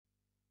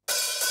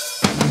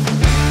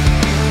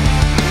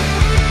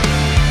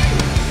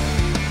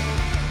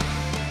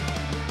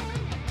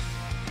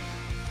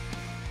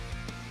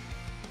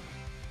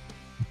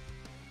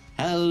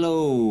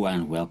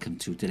and welcome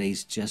to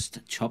today's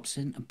Just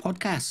Chopsing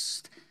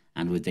Podcast.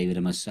 And with David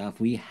and myself,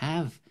 we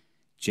have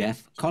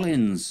Jeff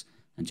Collins.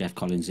 And Jeff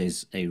Collins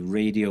is a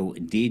radio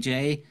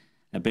DJ,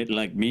 a bit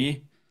like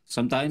me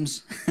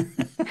sometimes,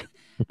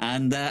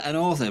 and an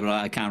author, but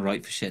I can't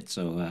write for shit,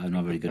 so I'm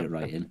not very good at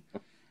writing.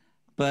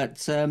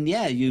 But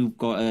yeah, you've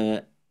got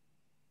a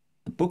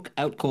book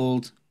out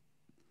called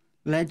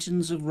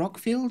Legends of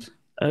Rockfield?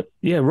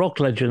 Yeah,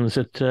 Rock Legends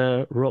at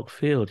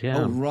Rockfield,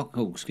 yeah.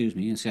 Oh, excuse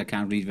me. See, I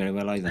can't read very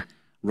well either.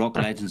 Rock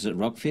Legends at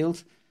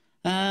Rockfield.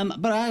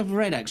 But I've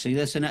read, actually,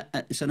 it's an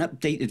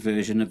updated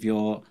version of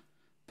your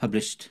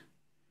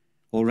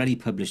already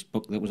published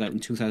book that was out in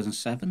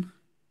 2007.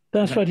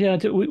 That's right, yeah.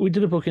 We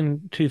did a book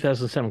in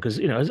 2007 because,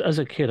 as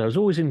a kid, I was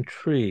always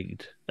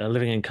intrigued,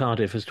 living in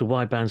Cardiff, as to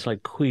why bands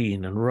like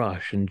Queen and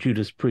Rush and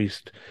Judas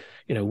Priest,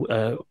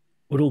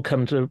 would all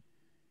come to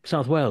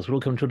South Wales, would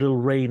all come to a little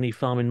rainy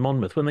farm in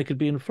Monmouth when they could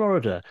be in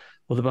Florida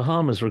or the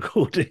Bahamas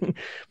recording.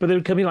 But they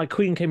would come in, like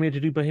Queen came here to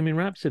do Bohemian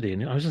Rhapsody,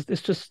 and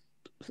it's just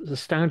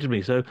astounded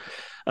me. So,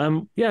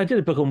 yeah, I did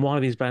a book on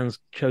why these bands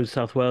chose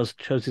South Wales,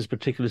 chose this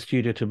particular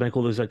studio to make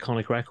all those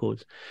iconic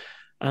records.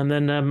 And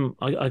then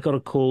I got a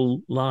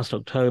call last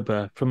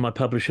October from my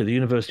publisher, the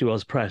University of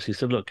Wales Press. He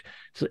said, look,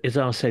 it's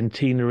our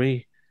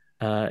centenary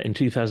in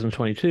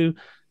 2022.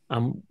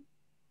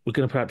 We're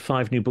going to put out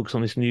 5 new books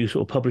on this new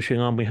sort of publishing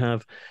arm we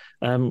have.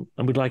 And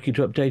we'd like you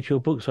to update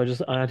your book. So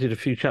I added a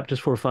few chapters,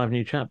 4 or 5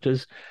 new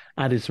chapters,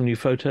 added some new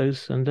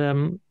photos.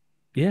 And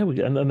yeah,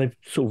 and then they've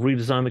sort of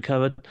redesigned the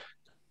cover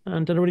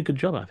and done a really good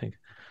job, I think.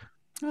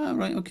 Oh,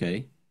 right,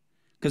 okay.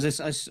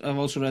 Because I've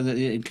also read that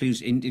it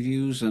includes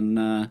interviews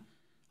and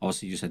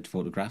obviously you said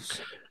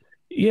photographs.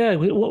 Yeah,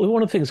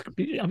 one of the things,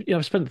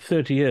 I've spent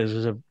 30 years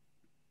as a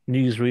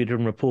newsreader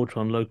and reporter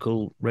on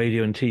local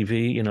radio and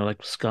TV,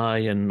 like Sky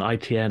and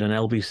ITN and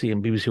LBC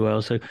and BBC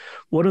Wales. So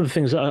one of the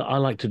things I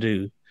like to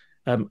do,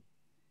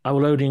 I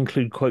will only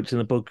include quotes in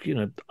the book.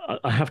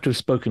 I have to have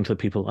spoken to the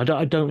people. I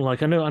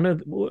know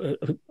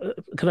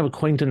kind of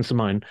acquaintance of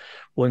mine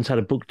once had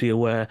a book deal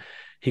where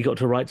he got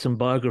to write some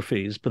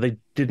biographies, but they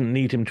didn't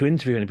need him to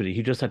interview anybody.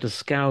 He just had to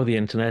scour the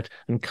internet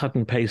and cut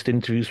and paste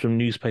interviews from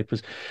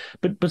newspapers.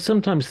 But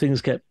sometimes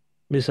things get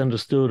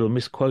misunderstood or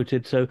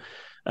misquoted. So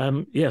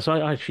so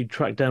I actually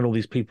tracked down all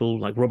these people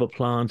like Robert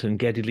Plant and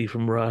Geddy Lee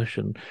from Rush,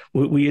 and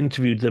we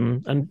interviewed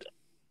them. And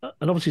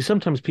obviously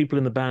sometimes people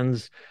in the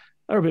bands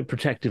are a bit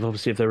protective,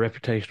 obviously, of their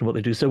reputation and what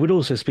they do. So we'd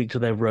also speak to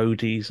their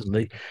roadies and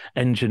the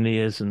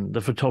engineers and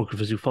the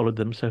photographers who followed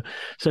them. So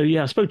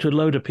yeah, I spoke to a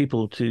load of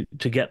people to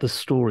get the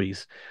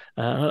stories.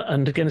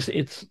 And again,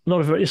 it's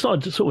not a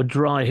sort of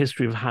dry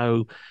history of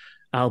how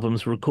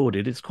albums were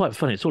recorded. It's quite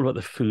funny. It's all about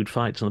the food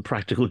fights and the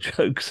practical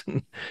jokes,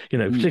 and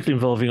particularly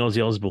involving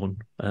Ozzy Osbourne.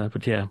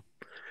 But yeah.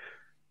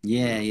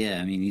 Yeah.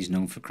 I mean, he's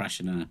known for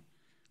crashing a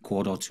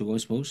quad or two, I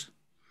suppose.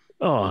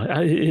 Oh,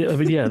 I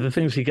mean, yeah, the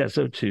things he gets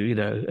up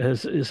to,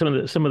 some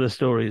of the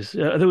stories.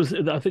 I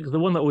think the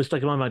one that always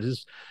stuck in my mind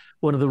is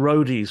one of the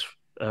roadies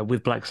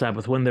with Black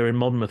Sabbath when they're in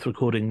Monmouth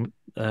recording.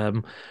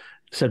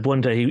 Said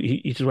one day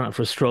he just went out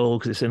for a stroll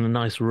because it's in a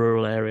nice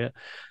rural area,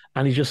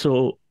 and he just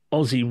saw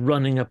Ozzy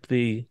running up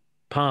the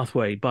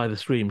pathway by the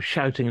stream,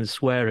 shouting and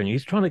swearing.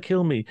 He's trying to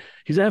kill me.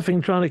 He's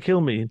effing trying to kill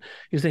me. And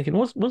he's thinking,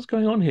 what's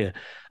going on here?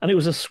 And it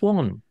was a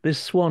swan. This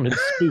swan had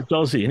spooked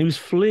Ozzy, and he was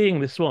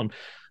fleeing this swan.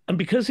 And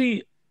because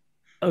he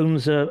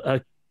owns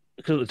because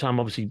at the time,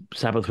 obviously,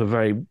 Sabbath were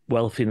very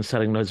wealthy and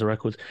selling loads of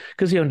records,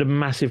 because he owned a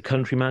massive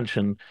country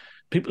mansion,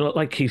 people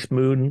like Keith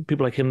Moon,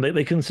 people like him,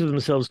 they consider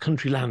themselves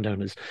country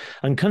landowners.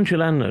 And country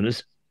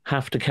landowners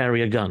have to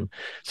carry a gun.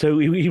 So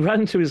he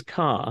ran to his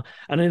car,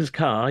 and in his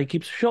car, he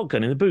keeps a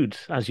shotgun in the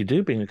boot, as you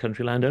do, being a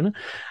country landowner.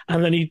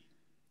 And then he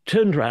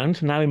turned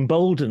around, now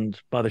emboldened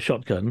by the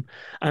shotgun,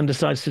 and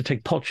decides to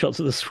take pot shots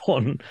at the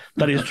swan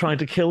that is trying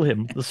to kill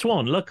him. The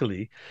swan,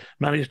 luckily,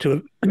 managed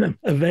to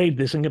evade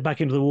this and get back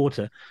into the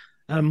water.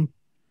 But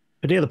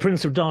yeah, the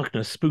Prince of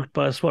Darkness, spooked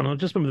by a swan. I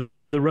just remember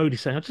the roadie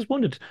saying,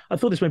 I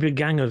thought this might be a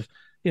gang of,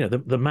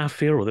 the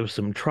mafia, or there was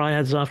some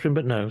triads after him,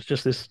 but no, it's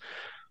just this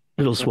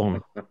little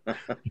swan.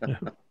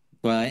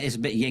 Well, it's a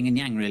bit yin and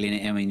yang, really,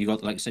 isn't it? I mean,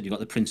 like I said, you got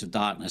the Prince of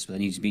Darkness, but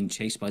then he's being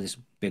chased by this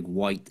big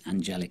white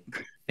angelic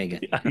figure.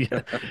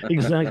 Yeah,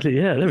 exactly.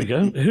 Yeah, there we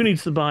go. Who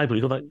needs the Bible?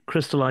 You got that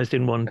crystallized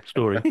in one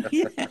story.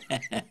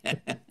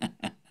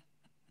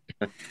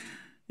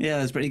 Yeah,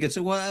 that's pretty good.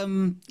 So, what?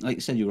 Like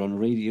you said, you were on a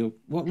radio.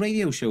 What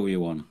radio show were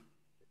you on?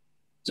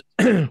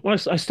 Well,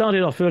 I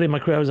started off early in my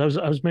career. I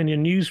was mainly a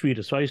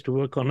newsreader, so I used to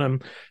work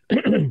on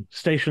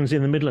stations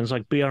in the Midlands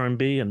like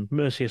BR&B and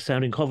Mercia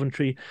Sound in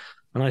Coventry,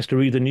 and I used to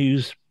read the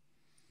news.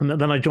 And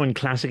then I joined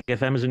Classic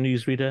FM as a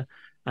newsreader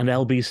and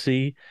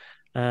LBC.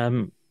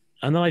 And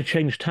then I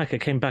changed tack. I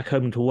came back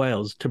home to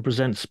Wales to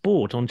present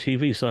sport on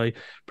TV. So I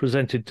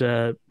presented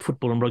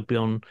football and rugby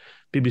on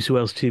BBC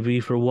Wales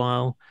TV for a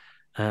while.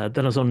 Then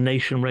I was on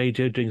Nation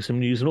Radio doing some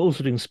news and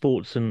also doing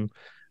sports and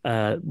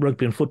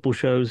rugby and football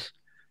shows,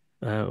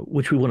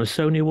 which we won a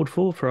Sony Award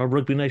for our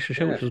Rugby Nation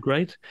show, which was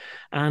great.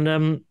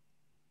 And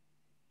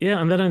Yeah,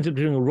 and then I ended up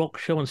doing a rock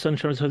show on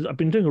Sunshine. So I've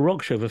been doing a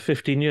rock show for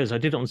 15 years. I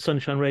did it on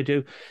Sunshine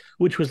Radio,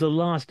 which was the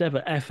last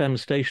ever FM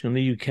station in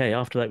the UK.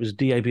 After that, it was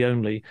DAB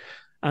only.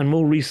 And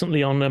more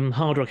recently on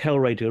Hard Rock Hell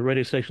Radio, a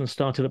radio station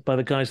started up by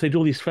the guys. They do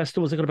all these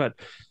festivals. They've got about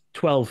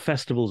 12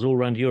 festivals all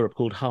around Europe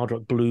called Hard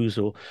Rock Blues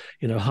or,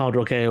 Hard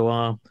Rock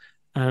AOR.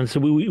 And so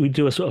we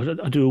do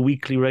I do a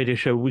weekly radio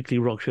show, a weekly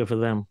rock show for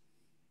them.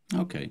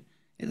 Okay.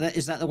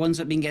 Is that the ones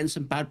that have been getting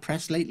some bad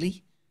press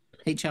lately?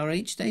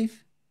 HRH,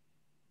 Dave?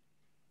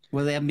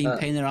 Where they haven't been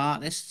paying their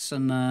artists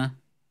and...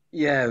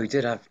 Yeah, we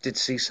did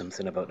see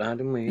something about that,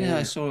 didn't we? Yeah,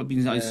 I saw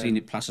it. I've seen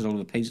it plastered all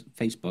over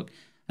Facebook.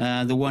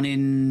 The one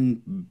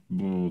in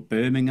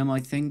Birmingham, I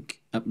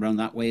think, up around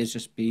that way, has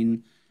just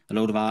been a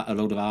load of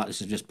artists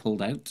have just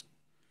pulled out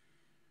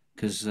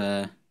because,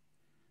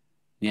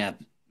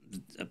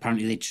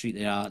 apparently they treat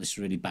their artists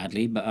really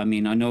badly. But I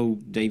mean, I know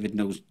David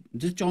knows.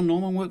 Does John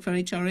Norman work for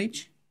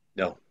HRH?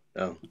 No.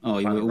 Oh,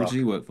 what does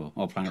he work for?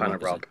 Oh,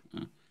 Planet Rock.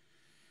 Oh.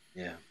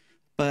 Yeah.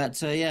 But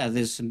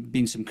there's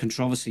been some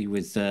controversy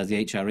with the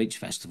HRH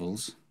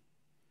festivals.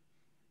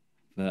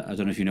 But I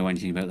don't know if you know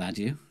anything about that,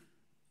 do you?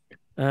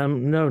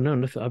 No,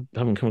 nothing. I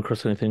haven't come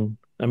across anything.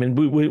 I mean,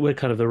 we're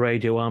kind of the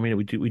radio army.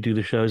 We do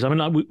the shows. I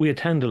mean, we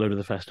attend a lot of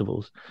the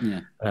festivals,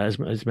 as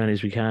many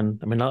as we can.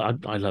 I mean,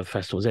 I love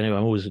festivals anyway.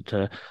 I'm always at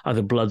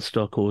either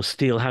Bloodstock or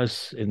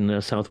Steelhouse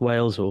in South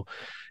Wales, or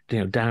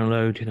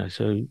Download.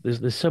 So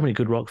there's so many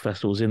good rock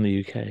festivals in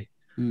the UK.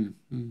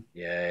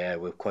 Yeah,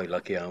 we're quite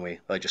lucky, aren't we?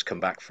 I just come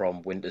back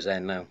from Winter's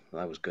End now.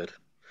 That was good.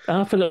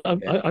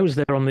 I was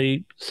there on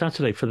the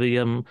Saturday for the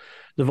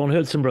Von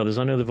Hertzen brothers.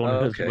 I know the Von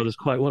Hertzen brothers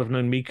quite well. I've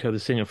known Miko, the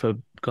singer, for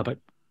about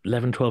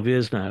 11, 12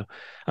 years now.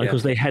 And of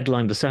course, they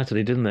headlined the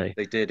Saturday, didn't they?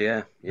 They did,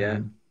 yeah.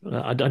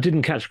 I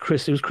didn't catch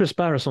Chris. It was Chris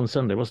Barris on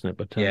Sunday, wasn't it?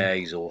 But yeah,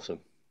 he's awesome.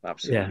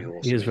 Absolutely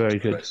awesome. He is very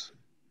good. Chris.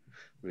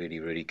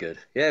 Really, really good.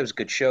 Yeah, it was a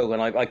good show,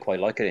 and I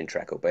quite like it in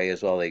Treacle Bay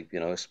as well. They,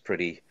 it's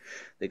pretty.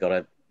 They got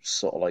a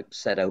sort of like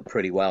set out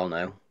pretty well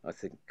now, I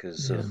think,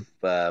 because of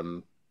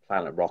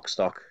Planet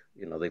Rockstock.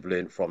 They've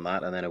learned from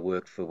that, and then it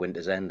worked for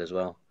Winter's End as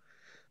well.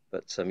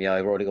 But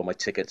I've already got my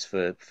tickets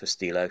for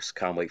Steelhouse.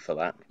 Can't wait for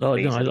that.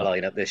 Amazing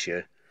lineup this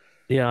year.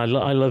 Yeah, I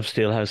love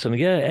Steelhouse,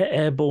 and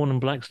Airborne and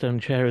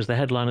Blackstone Chair as the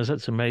headliners.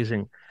 That's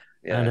amazing.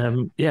 Yeah.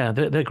 And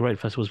they're great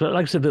festivals. But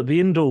like I said, the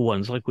indoor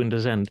ones like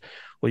Winter's End,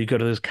 where you go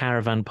to those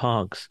caravan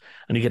parks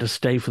and you get to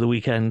stay for the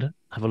weekend,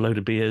 have a load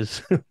of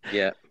beers.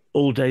 Yeah.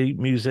 All day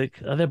music.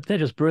 They're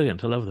just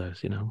brilliant. I love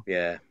those,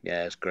 Yeah,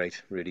 it's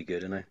great. Really good,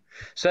 isn't it?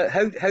 So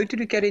how did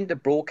you get into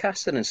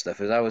broadcasting and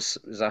stuff? Is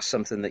that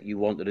something that you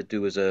wanted to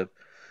do as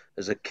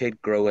a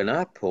kid growing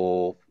up,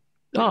 or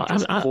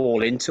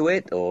fall into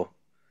it, or?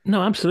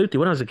 No, absolutely.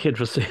 When I was a kid,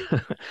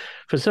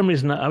 for some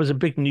reason, I was a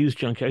big news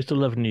junkie. I used to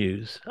love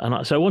news,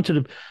 and so I wanted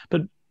to.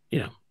 But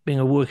being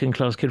a working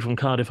class kid from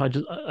Cardiff,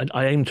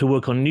 I aimed to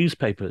work on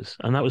newspapers,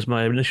 and that was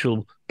my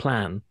initial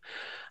plan.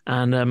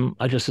 And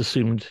I just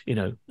assumed,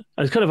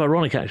 it's kind of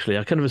ironic actually.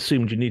 I kind of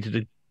assumed you needed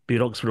to be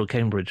at Oxford or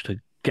Cambridge to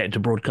get into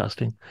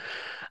broadcasting.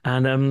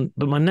 And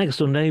but my next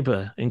door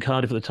neighbour in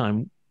Cardiff at the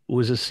time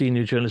was a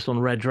senior journalist on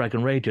Red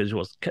Dragon Radio, it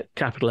was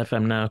Capital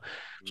FM now.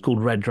 It's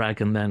called Red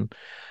Dragon then.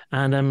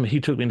 And he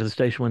took me into the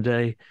station one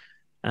day,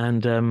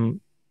 and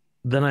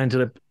then I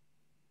ended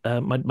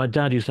up. My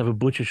dad used to have a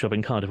butcher shop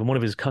in Cardiff, and one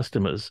of his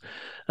customers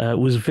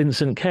was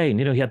Vincent Kane.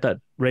 He had that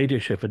radio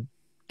show for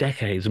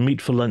decades,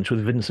 Meat for Lunch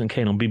with Vincent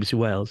Kane on BBC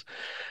Wales.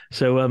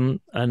 So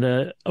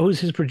I was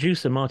his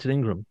producer, Martin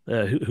Ingram,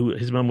 who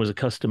his mum was a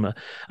customer,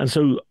 and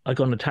so I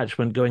got an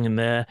attachment going in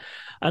there,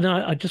 and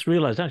I just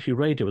realised actually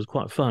radio was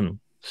quite fun.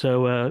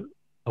 So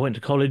I went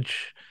to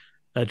college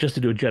just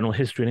to do a general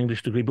history and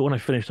English degree, but when I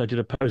finished, I did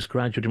a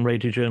postgraduate in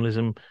radio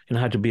journalism,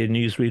 how to be a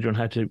newsreader and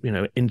how to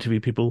interview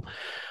people,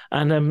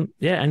 and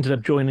ended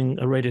up joining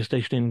a radio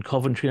station in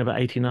Coventry in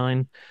about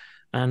 '89,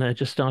 and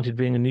just started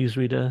being a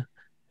newsreader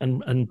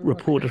and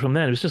reporter from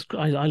there. It was just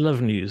I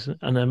love news,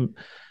 and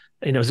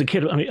as a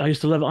kid, I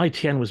used to love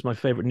ITN. Was my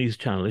favorite news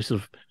channel. This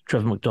of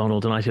Trevor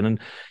McDonald and ITN,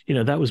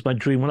 and that was my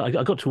dream. When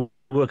I got to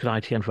work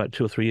at ITN for about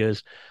 2 or 3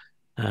 years,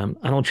 and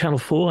on Channel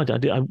 4,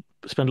 I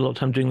spent a lot of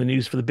time doing the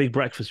news for the Big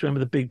Breakfast. Remember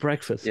the Big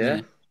Breakfast?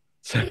 Yeah.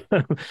 So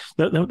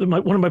one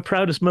of my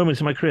proudest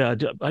moments in my career,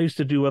 I used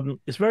to do.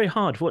 It's very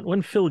hard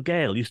when Phil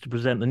Gale used to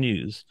present the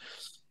news.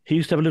 He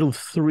used to have a little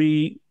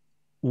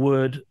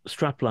 3-word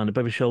strapline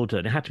above his shoulder,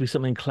 and it had to be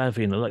something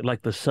clever,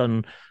 like the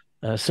Sun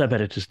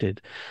sub-editors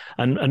did.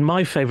 And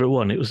my favourite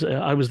one,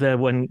 I was there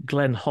when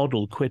Glenn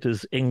Hoddle quit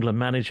as England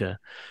manager,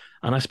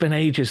 and I spent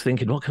ages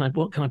thinking, what can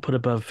I put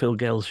above Phil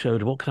Gale's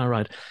shoulder? What can I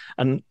write?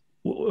 And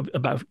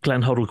about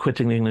Glenn Hoddle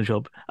quitting the England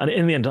job, and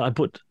in the end, I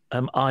put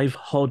 "I've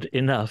Hod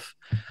enough,"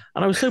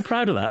 and I was so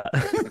proud of that.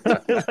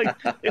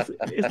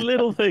 It's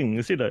little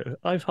things,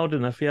 I've Hod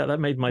enough. Yeah, that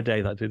made my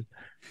day. That did.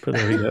 But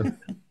there we go.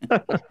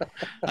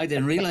 I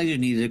didn't realise you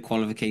needed a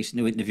qualification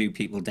to interview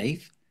people,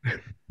 Dave.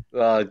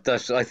 Well,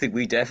 I think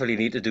we definitely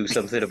need to do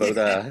something about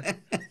that.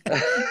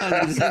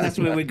 That's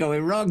where we're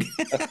going wrong.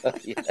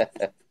 Yeah.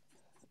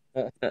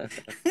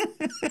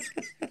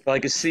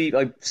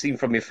 But I've seen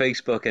from your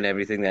Facebook and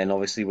everything. Then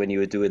obviously when you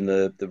were doing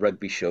the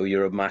rugby show,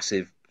 you're a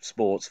massive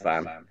sports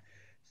fan.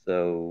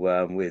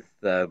 So with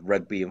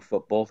rugby and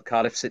football,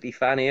 Cardiff City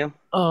fan here.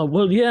 Oh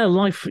well,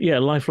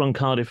 lifelong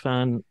Cardiff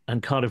fan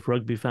and Cardiff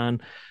rugby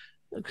fan.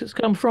 Because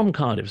I'm from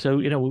Cardiff,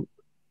 so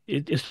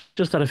it's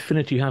just that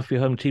affinity you have for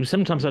your home team.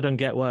 Sometimes I don't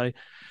get why.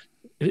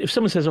 If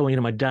someone says, "Oh,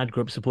 my dad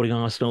grew up supporting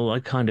Arsenal," I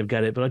kind of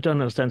get it, but I don't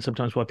understand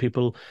sometimes why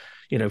people,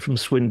 from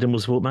Swindon will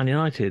support Man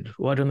United.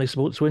 Why don't they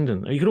support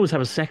Swindon? You can always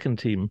have a second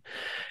team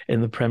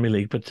in the Premier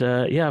League, but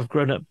I've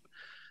grown up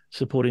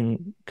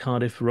supporting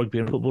Cardiff rugby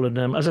and football,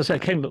 and as I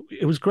said,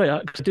 it was great.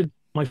 I did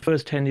my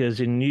first 10 years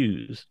in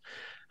news,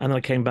 and then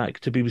I came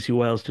back to BBC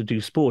Wales to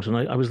do sport, and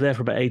I was there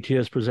for about 8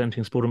 years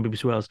presenting sport on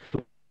BBC Wales.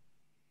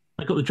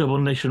 I got the job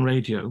on Nation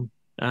Radio.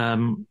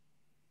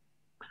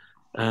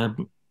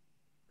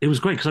 It was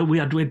great because we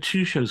had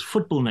 2 shows: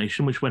 Football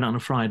Nation, which went out on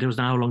a Friday. It was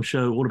an hour-long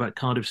show all about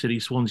Cardiff City,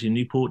 Swansea, and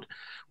Newport,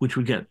 which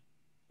would get.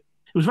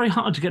 It was very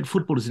hard to get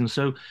footballers in,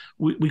 so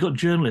we got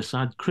journalists.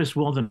 I had Chris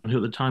Wathen, who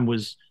at the time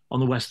was on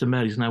the Western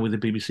Mail. He's now with the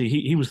BBC.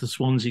 He was the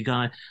Swansea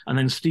guy, and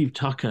then Steve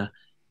Tucker,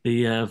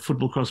 the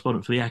football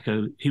correspondent for the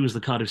Echo. He was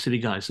the Cardiff City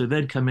guy. So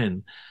they'd come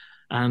in,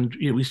 and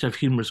we used to have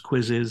humorous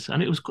quizzes,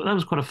 and that was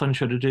quite a fun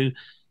show to do.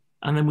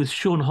 And then with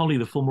Sean Holly,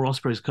 the former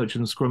Ospreys coach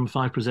and Scrum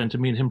 5 presenter,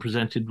 me and him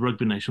presented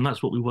Rugby Nation.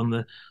 That's what we won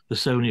the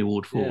Sony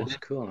Award for. Yeah, that's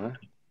cool, huh?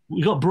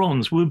 We got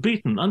bronze. We were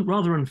beaten,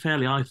 rather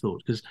unfairly, I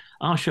thought, because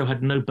our show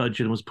had no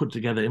budget and was put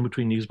together in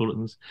between news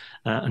bulletins,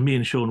 and me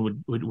and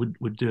Sean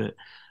would do it.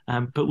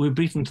 But we were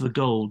beaten to the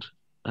gold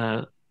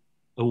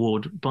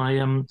award by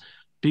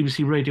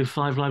BBC Radio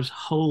 5 Live's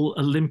whole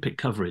Olympic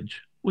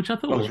coverage, which I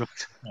thought was right.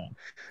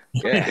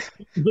 Yeah,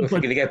 we're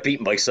going to get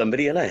beaten by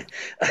somebody, aren't I?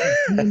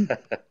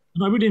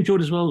 And I really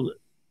enjoyed as well.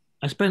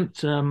 I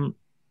spent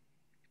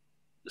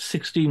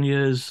 16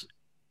 years,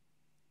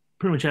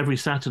 pretty much every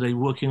Saturday,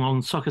 working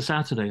on Soccer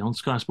Saturday on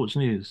Sky Sports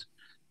News,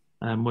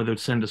 where they would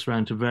send us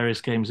around to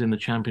various games in the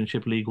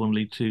Championship, League One,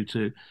 League Two,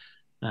 to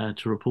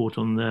report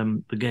on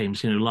the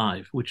games,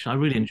 live, which I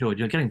really enjoyed.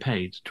 You're getting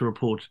paid to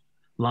report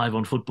live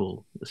on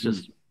football. It's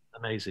just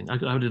amazing. I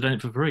would have done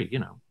it for free,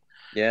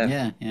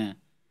 Yeah.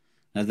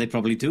 As they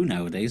probably do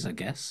nowadays, I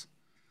guess.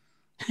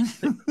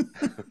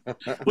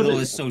 With all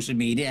this social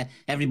media,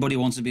 everybody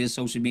wants to be a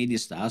social media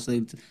star,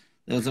 so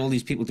there's all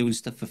these people doing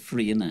stuff for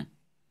free, isn't there?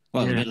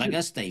 Well, a bit like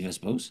us, Dave, I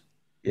suppose.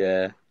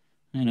 Yeah.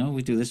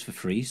 We do this for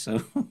free,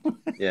 so.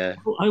 Yeah.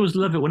 I always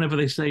love it whenever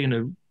they say,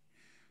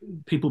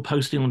 people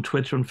posting on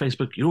Twitter and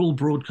Facebook, you're all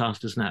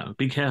broadcasters now.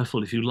 Be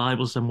careful if you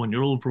libel someone,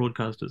 you're all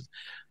broadcasters.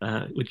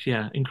 Which,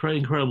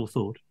 incredible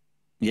thought.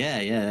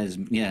 Yeah,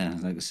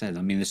 like I said,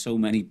 there's so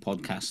many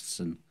podcasts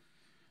and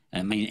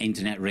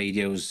internet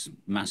radio's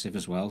massive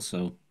as well.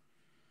 So,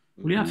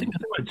 well, I think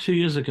about 2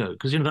 years ago,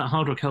 because that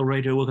Hard Rock Hill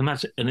Radio work, and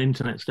that's an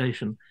internet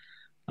station.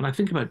 And I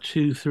think about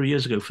 2-3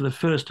 years ago, for the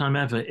first time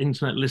ever,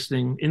 internet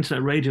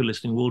radio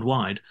listening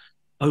worldwide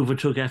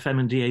overtook FM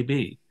and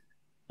DAB.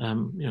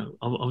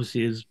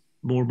 Obviously, as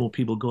more and more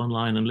people go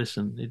online and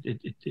listen,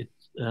 it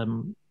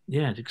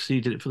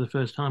exceeded it for the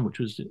first time, which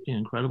was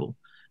incredible.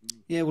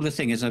 Yeah, well, the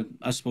thing is,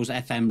 I suppose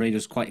FM radio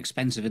is quite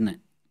expensive, isn't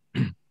it?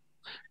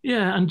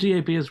 Yeah, and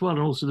DAB as well,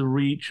 and also the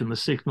reach and the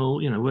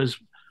signal. Whereas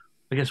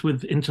I guess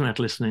with internet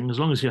listening, as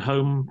long as you're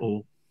home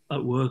or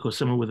at work or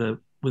somewhere with a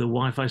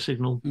Wi-Fi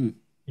signal,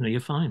 you're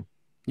fine.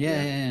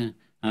 Yeah.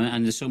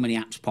 And there's so many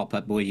apps pop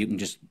up where you can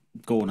just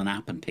go on an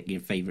app and pick your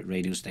favorite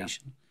radio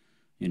station.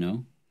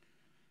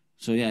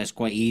 So yeah, it's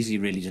quite easy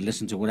really to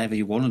listen to whatever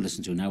you want to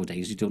listen to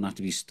nowadays. You don't have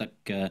to be stuck.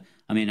 I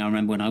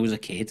remember when I was a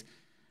kid,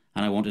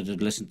 and I wanted to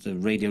listen to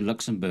Radio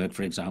Luxembourg,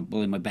 for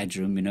example, in my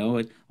bedroom,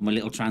 on my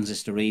little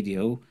transistor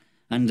radio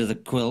under the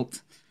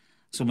quilt,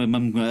 so my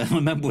mum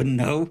wouldn't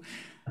know.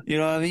 You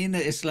know what I mean?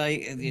 It's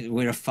like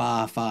we're a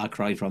far, far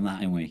cry from that,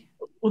 aren't we?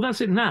 Well,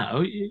 that's it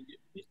now.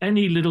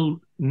 Any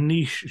little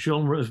niche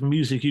genre of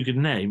music you could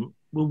name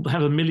will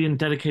have 1 million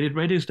dedicated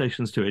radio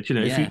stations to it.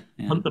 If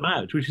you hunt them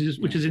out, which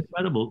is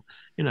incredible.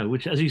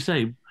 Which, as you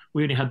say,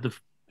 we only had the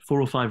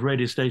 4 or 5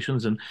 radio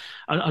stations, and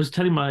I was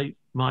telling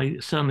my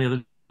son the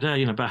other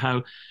day, about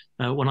how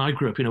when I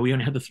grew up, we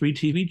only had the 3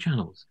 TV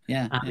channels.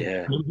 Yeah.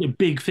 It was a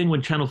big thing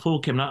when Channel 4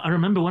 came. Now, I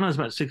remember when I was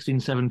about 16,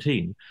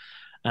 17,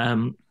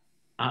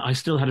 I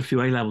still had a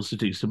few A-levels to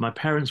do. So my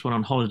parents went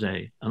on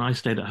holiday and I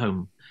stayed at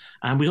home.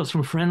 And we got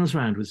some friends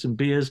around with some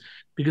beers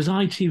because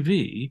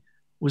ITV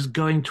was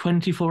going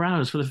 24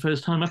 hours for the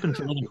first time up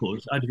until, of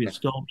course, ITV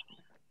stopped.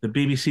 The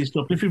BBC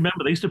stopped. If you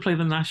remember, they used to play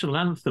the national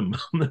anthem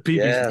on the BBC.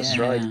 Yeah, that's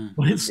right.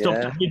 When it stopped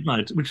at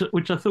midnight, which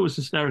I thought was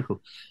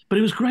hysterical. But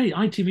it was great.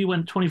 ITV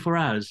went 24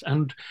 hours,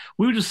 and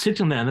we were just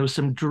sitting there, and there was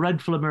some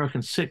dreadful American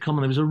sitcom, and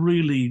there was a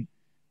really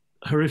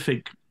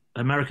horrific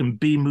American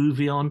B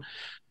movie on.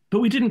 But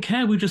we didn't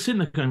care. We were just sitting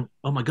there going,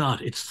 oh, my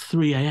God, it's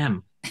 3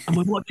 a.m. and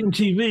we're watching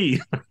TV.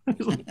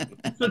 It's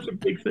like such a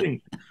big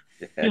thing.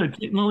 Yeah.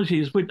 Technology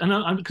is weird.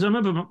 Because I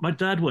remember my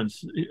dad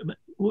once,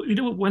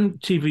 when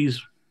TVs,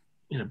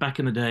 back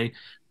in the day,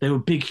 they were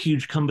big,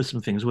 huge,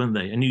 cumbersome things, weren't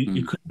they? And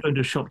you couldn't go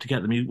into a shop to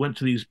get them. You went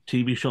to these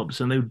TV shops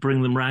and they would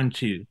bring them round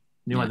to you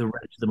You either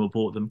rented them or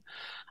bought them.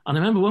 And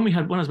I remember when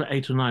I was about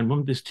 8 or 9,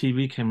 when this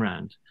TV came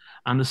round,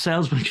 and the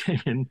salesman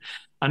came in,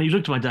 and he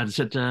looked at my dad and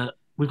said,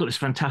 "We've got this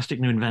fantastic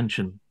new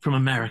invention from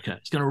America.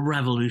 It's going to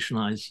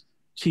revolutionize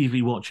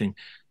TV watching.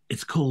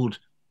 It's called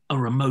a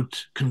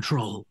remote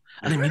control,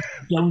 and it means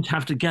you don't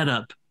have to get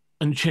up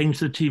and change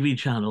the TV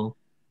channel.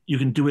 You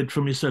can do it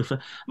from your sofa."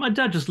 My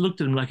dad just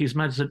looked at him like he's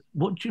mad and said,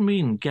 "What do you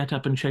mean, get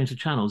up and change the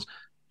channels?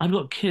 I've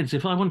got kids.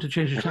 If I want to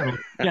change the channel,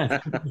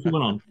 yes, put the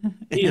one on.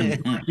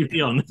 Ian,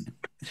 TV on."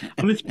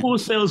 And this poor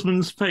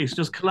salesman's face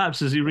just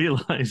collapsed as he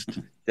realised.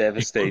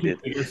 Devastated.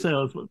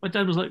 My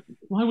dad was like,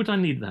 "Why would I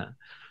need that?"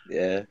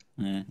 Yeah.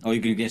 Or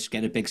you can just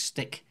get a big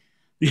stick.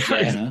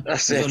 Yeah,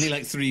 There's only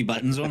like 3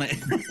 buttons on it.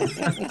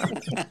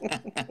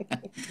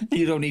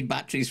 You don't need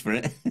batteries for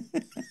it.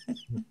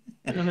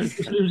 It was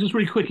just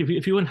really quick.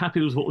 If you weren't happy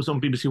with what was on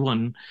BBC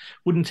One,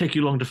 wouldn't take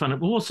you long to find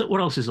out. Well,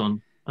 what else is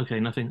on? Okay,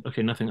 nothing.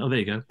 Okay, nothing. Oh, there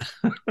you go.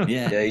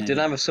 Yeah, he didn't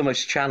have so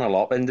much channel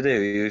hopping to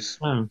do. He was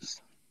for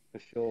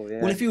sure.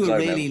 Yeah. Well, if you were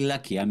really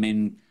lucky, I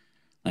mean,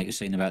 like you're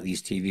saying about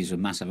these TVs were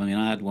massive. I mean,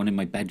 I had one in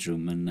my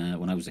bedroom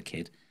when I was a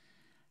kid.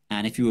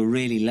 And if you were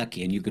really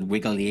lucky and you could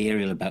wiggle the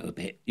aerial about a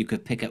bit, you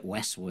could pick up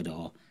Westwood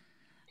or,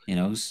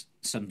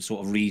 some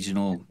sort of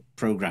regional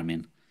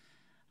programming.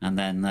 And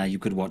then you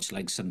could watch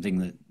like something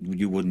that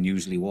you wouldn't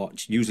usually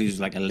watch. Usually it was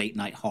like a late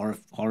night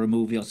horror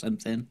movie or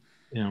something.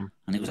 Yeah.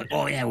 And it was like,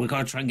 oh yeah, we've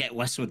got to try and get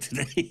Westwood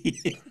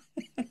today.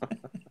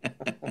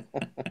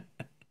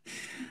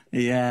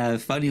 Yeah,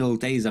 funny old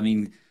days. I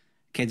mean,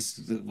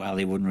 kids, well,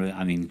 they wouldn't really,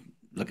 I mean,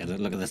 look at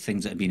the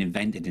things that have been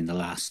invented in the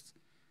last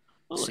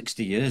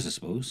 60 years, I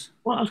suppose.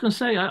 Well, I was going to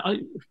say,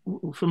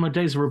 from my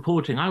days of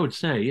reporting, I would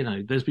say,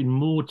 there's been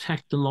more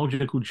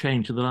technological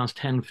change in the last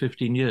 10,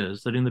 15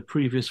 years than in the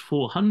previous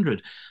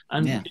 400.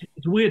 And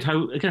it's weird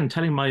how, again,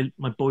 telling my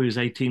boy who's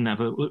 18 now,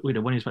 but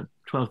when he's about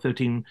 12,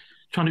 13,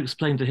 trying to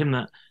explain to him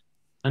that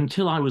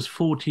until I was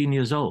 14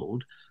 years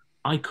old,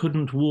 I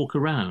couldn't walk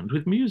around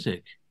with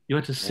music. You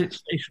had to sit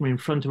stationary in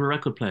front of a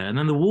record player. And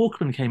then the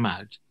Walkman came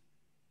out.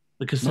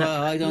 The cassette.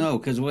 Well, I don't know,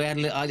 because we had,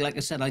 like I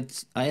said,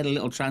 I had a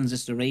little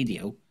transistor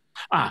radio.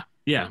 Ah,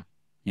 yeah.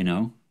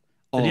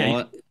 Or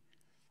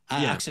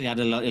I actually had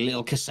a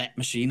little cassette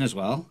machine as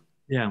well.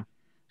 Yeah.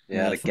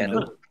 Yeah,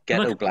 the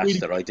ghetto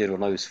blaster I did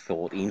when I was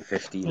 14,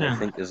 15, I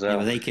think, as well. Yeah,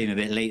 well, they came a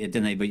bit later,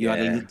 didn't they? But you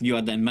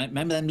had them.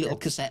 Remember them little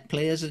cassette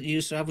players that you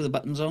used to have with the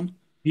buttons on?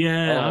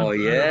 Yeah. Oh,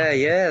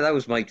 yeah. That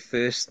was my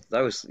first.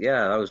 That was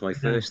my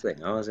first thing.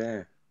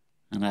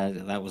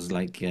 And that was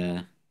like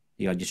you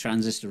had your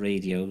transistor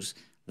radios.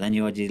 Then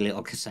you had your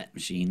little cassette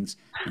machines,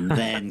 and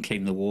then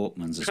came the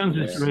Walkmans.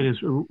 Transistor radios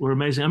were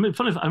amazing. I mean,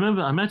 I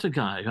remember I met a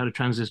guy who had a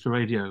transistor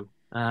radio.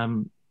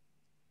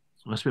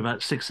 Must be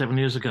about 6-7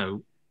 years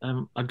ago.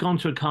 I'd gone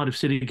to a Cardiff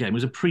City game. It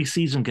was a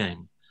pre-season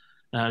game.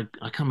 I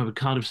can't remember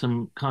Cardiff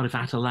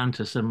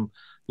Atalanta, some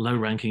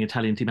low-ranking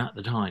Italian team at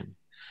the time.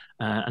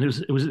 And it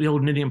was at the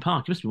old Ninian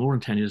Park. It must be more than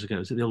 10 years ago. It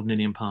was at the old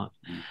Ninian Park.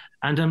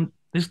 And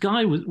this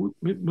guy me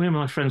and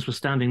my friends were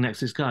standing next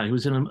to this guy who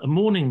was in a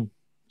morning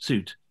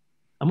suit.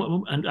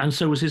 And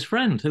so was his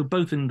friend. They were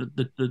both in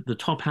the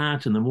top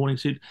hat and the morning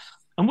suit.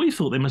 And we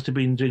thought they must have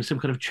been doing some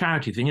kind of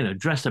charity thing,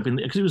 dressed up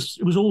because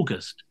it was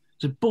August.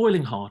 It was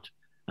boiling hot.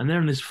 And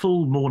they're in this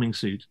full morning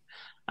suit.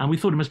 And we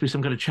thought it must be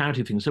some kind of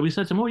charity thing. So we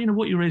said to him,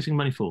 what are you raising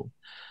money for?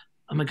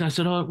 And the guy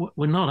said, oh,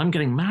 we're not. I'm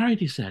getting married,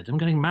 he said. I'm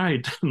getting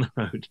married down the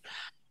road.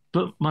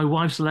 But my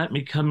wife's let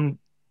me come,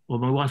 or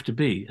my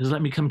wife-to-be has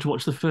let me come to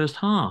watch the first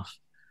half.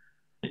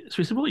 So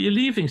we said, well, you're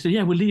leaving? He said,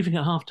 yeah, we're leaving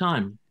at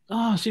half-time.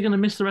 Oh, so you're going to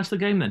miss the rest of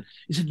the game then?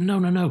 He said,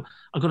 no.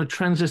 I've got a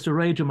transistor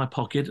radio in my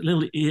pocket, a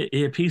little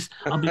earpiece.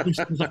 I'll be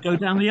listening as I go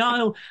down the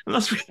aisle. And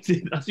that's what he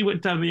did. As he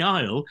went down the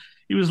aisle,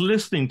 he was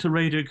listening to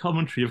radio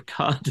commentary of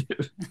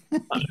Cardiff.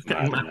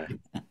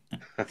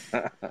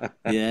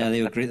 Yeah,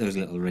 they were great, those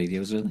little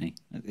radios, weren't they?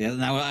 Yeah,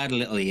 now I had a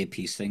little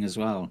earpiece thing as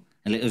well.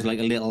 And it was like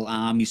a little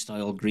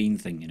army-style green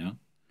thing,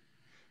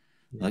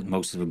 Like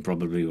most of them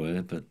probably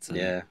were, but...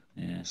 yeah,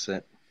 that's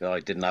it. I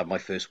didn't have my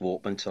first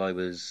Walkman until I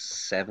was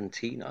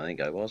 17, I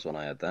think I was, when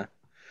I had that.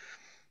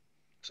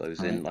 So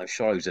I'm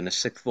sure I was in a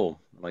sixth form.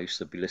 And I used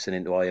to be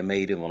listening to Iron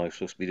Maiden when I was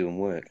supposed to be doing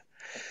work.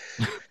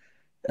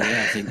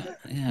 I think,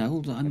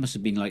 I must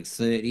have been like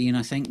 13,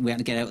 I think. We had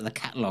to get out of the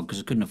catalogue because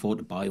I couldn't afford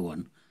to buy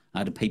one. I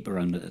had a paper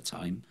round at the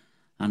time.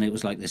 And it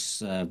was like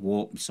this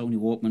Sony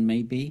Walkman,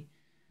 maybe.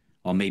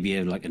 Or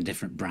maybe like a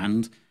different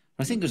brand.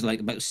 I think it was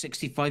like about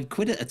 65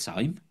 quid at a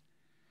time.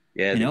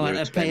 Yeah, I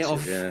had to pay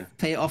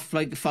it off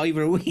like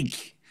 $5 a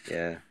week.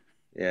 Yeah.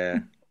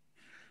 It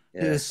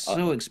was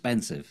so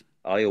expensive.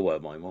 Iowa,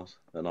 mine was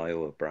an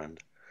Iowa brand.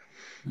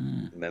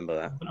 Remember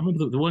that? I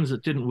remember the ones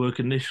that didn't work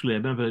initially. I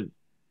remember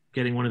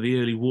getting one of the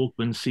early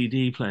Walkman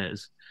CD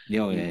players.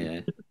 Oh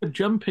yeah.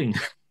 Jumping.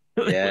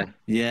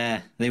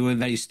 Yeah, they weren't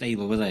very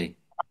stable, were they?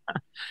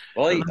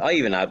 Well, I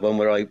even had one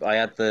where I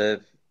had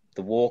the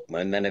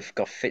Walkman, then it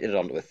got fitted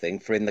onto a thing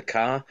for in the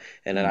car,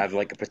 and it had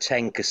like a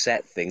pretend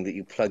cassette thing that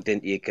you plugged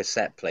into your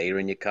cassette player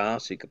in your car,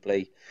 so you could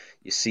play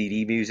your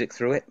CD music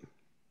through it.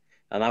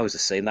 And that was the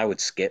same. That would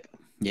skip.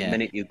 The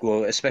minute you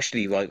go,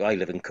 especially like I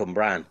live in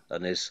Cwmbran,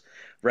 and there's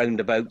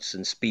roundabouts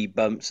and speed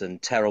bumps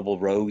and terrible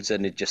roads,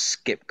 and it just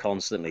skipped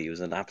constantly. It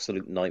was an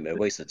absolute nightmare,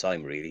 waste of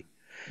time, really.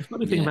 The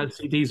funny thing about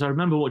CDs, I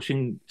remember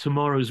watching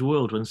Tomorrow's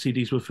World when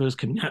CDs were first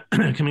coming out,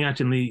 coming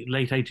out in the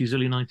late 80s,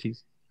 early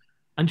 90s.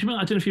 And I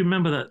don't know if you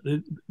remember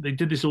that they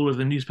did this all over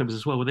the newspapers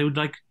as well, where they would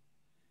like,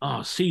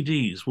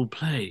 CDs will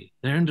play.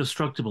 They're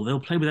indestructible. They'll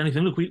play with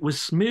anything. Look, we're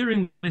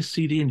smearing this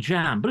CD in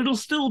jam, but it'll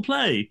still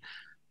play.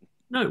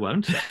 No, it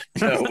won't.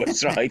 No,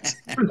 that's right.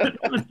 At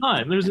the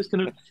time, there was this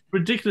kind of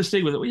ridiculous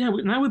thing with it. Well, yeah,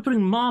 now we're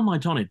putting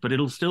Marmite on it, but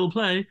it'll still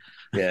play.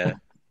 Yeah,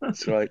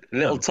 that's right. A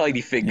little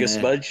tiny finger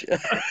smudge.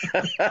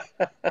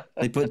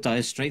 They put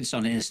Dire Straits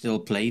on it and it still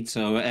played,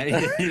 so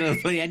it'll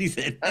play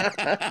anything.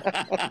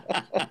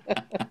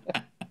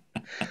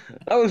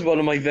 That was one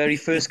of my very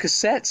first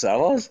cassettes, that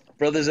was.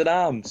 Brothers in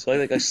Arms. I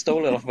think I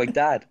stole it off my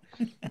dad.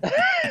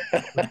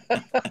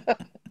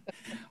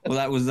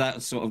 Well,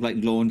 that sort of like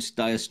launched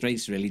Dire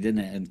Straits, really,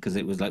 didn't it? And because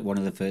it was like one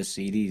of the first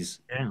CDs.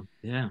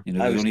 Yeah. You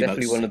know, I was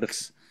definitely one of the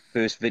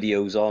first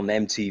videos on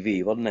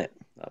MTV, wasn't it?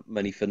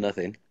 Money for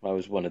Nothing. I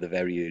was one of the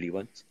very early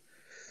ones.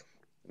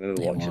 I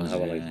remember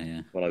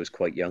watching when I was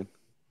quite young.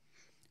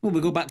 Well,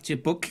 we go back to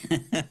your book.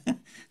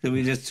 So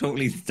we just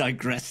totally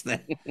digress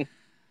there.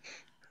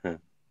 So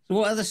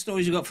what other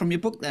stories you got from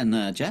your book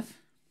then, Jeff?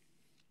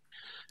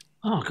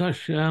 Oh,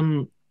 gosh.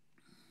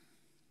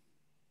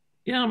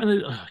 Yeah, I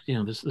mean,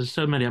 there's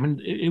so many. I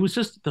mean, it was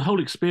just the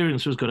whole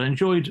experience was good. I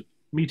enjoyed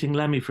meeting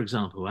Lemmy, for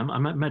example. I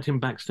met him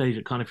backstage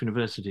at Cardiff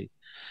University,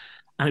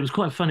 and it was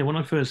quite funny. When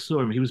I first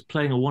saw him, he was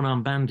playing a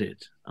one-armed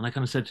bandit, and I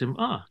kind of said to him,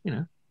 are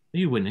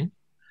you winning?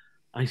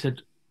 And he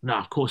said, no,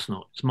 of course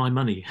not. It's my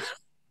money.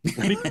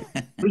 He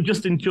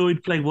just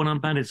enjoyed playing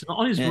one-armed bandits. And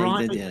on his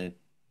ride,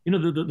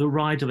 the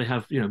ride they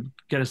have,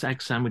 get us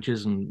X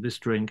sandwiches and this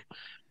drink.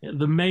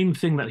 The main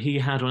thing that he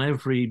had on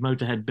every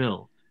Motorhead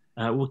bill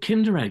were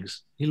Kinder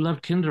Eggs. He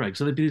loved Kinder Eggs.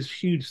 So there'd be this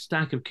huge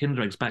stack of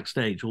Kinder Eggs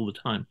backstage all the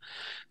time.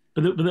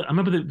 But I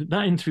remember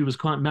that interview was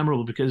quite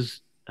memorable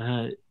because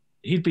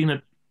he'd been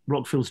at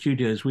Rockfield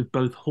Studios with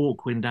both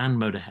Hawkwind and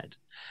Motorhead.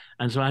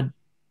 And so I had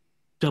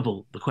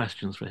double the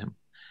questions for him.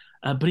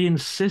 But he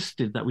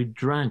insisted that we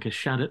drank a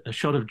shot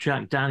of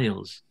Jack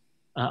Daniels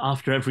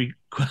after every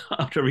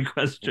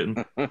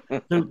question.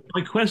 So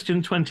by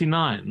question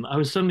 29, I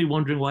was suddenly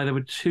wondering why there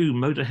were two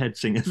Motorhead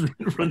singers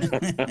in front of me.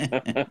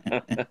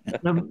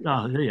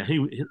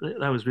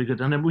 That was really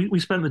good. And then we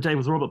spent the day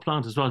with Robert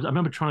Plant as well. I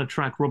remember trying to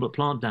track Robert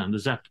Plant down,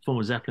 the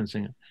former Zeppelin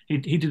singer. He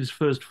did his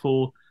first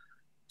 4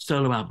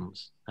 solo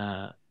albums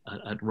at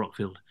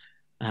Rockfield.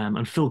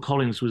 And Phil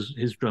Collins was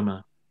his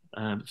drummer.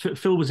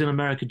 Phil was in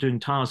America doing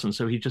Tarzan,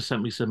 so he just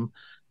sent me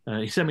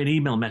he sent me an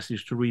email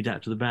message to read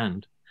out to the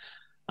band.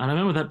 And I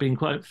remember that being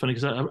quite funny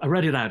because I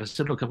read it out. I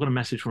said, look, I've got a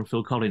message from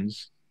Phil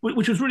Collins,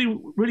 which was really,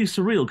 really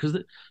surreal because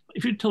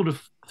if you'd told a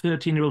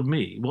 13-year-old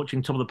me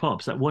watching Top of the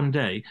Pops that one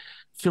day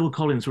Phil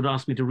Collins would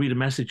ask me to read a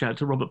message out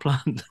to Robert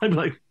Plant, I'd be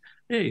like,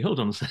 hey, hold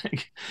on a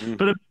sec.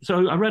 But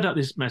so I read out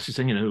this message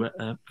saying,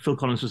 Phil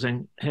Collins was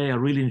saying, hey, I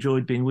really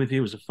enjoyed being with you.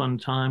 It was a fun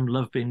time.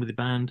 Loved being with the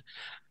band.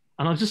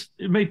 And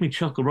it made me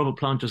chuckle. Robert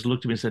Plant just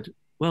looked at me and said,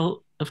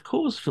 well, of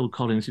course Phil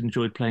Collins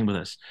enjoyed playing with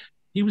us.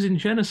 He was in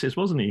Genesis,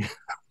 wasn't he?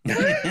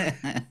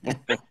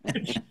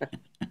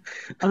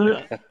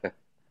 And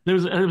there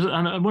was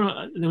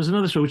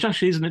another story, which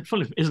actually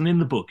isn't in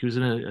the book. It was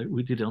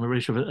we did it on a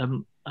radio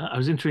show. I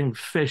was interviewing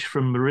Fish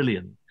from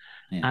Marillion.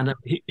 Yeah. And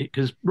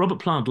because Robert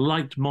Plant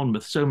liked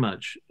Monmouth so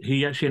much,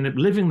 he actually ended up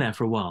living there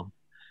for a while.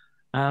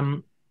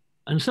 And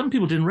some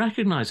people didn't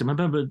recognize him. I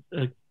remember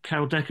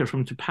Carol Decker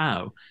from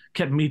T'Pau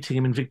kept meeting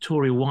him in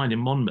Victoria Wine in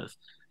Monmouth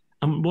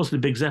and wasn't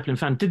a big Zeppelin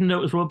fan, didn't know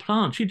it was Robert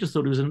Plant. She just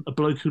thought he was a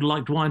bloke who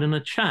liked wine and a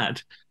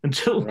chat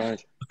until a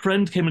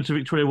friend came into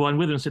Victoria Wine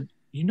with her and said,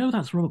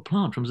 that's Robert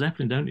Plant from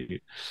Zeppelin, don't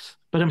you?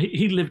 But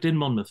he lived in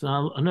Monmouth. And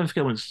I'll never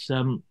forget once.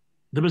 The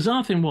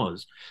bizarre thing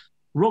was,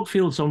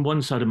 Rockfield's on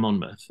one side of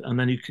Monmouth, and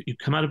then you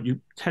come out of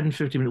 10,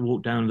 15-minute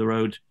walk down the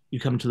road,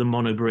 you come to the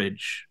Mono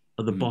Bridge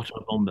at the bottom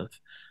of Monmouth.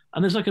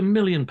 And there's like a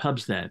million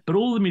pubs there. But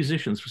all the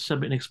musicians, for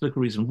some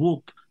inexplicable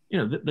reason,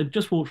 they've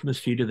just walked from the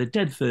studio, they're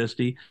dead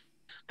thirsty.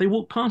 They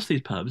walk past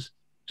these pubs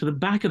to the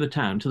back of the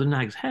town, to the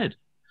Nag's Head.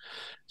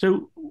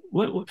 So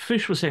what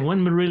Fish was saying,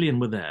 when Marillion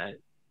were there,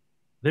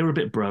 they were a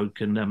bit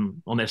broke and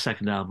on their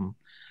second album.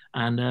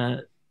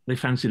 And they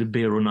fancied a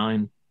beer or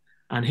 9.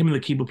 And him and the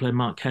keyboard player,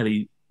 Mark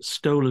Kelly,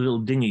 stole a little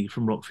dinghy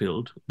from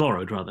Rockfield,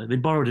 They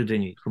borrowed a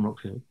dinghy from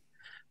Rockfield.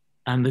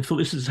 And they thought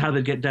this is how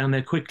they'd get down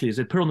there quickly, is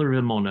they'd put on the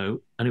River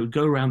Mono and it would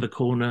go around the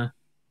corner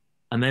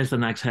and there's the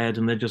Nag's Head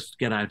and they'd just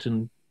get out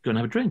and go and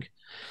have a drink.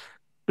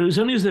 But it was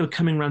only as they were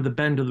coming around the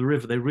bend of the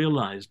river, they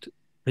realized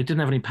they didn't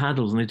have any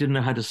paddles and they didn't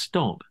know how to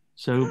stop.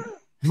 So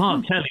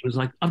Mark Kelly was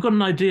like, I've got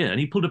an idea. And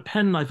he pulled a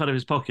penknife out of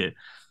his pocket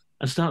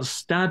and starts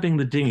stabbing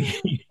the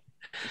dinghy.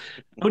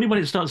 Only when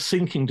it starts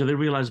sinking do they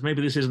realize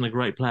maybe this isn't a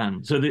great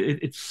plan. So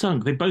it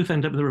sunk. They both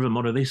end up in the River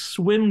Mono. They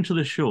swim to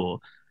the shore.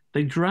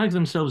 They drag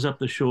themselves up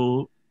the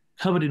shore,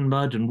 covered in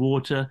mud and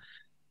water.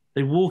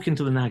 They walk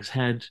into the Nag's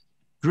Head.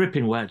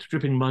 dripping wet,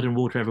 dripping mud and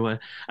water everywhere.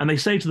 And they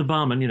say to the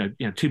barman,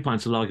 2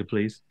 pints of lager,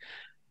 please.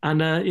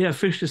 And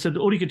Fish just said,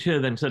 all you could hear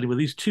then suddenly were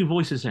these two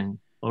voices saying,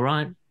 all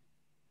right,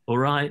 all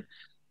right.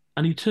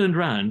 And he turned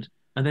round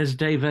and there's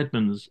Dave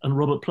Edmunds and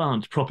Robert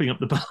Plant propping up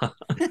the bar.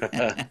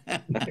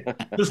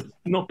 Just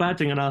not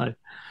batting an eye.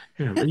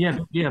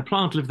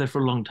 Plant lived there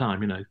for a long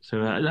time,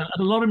 So and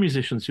a lot of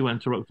musicians who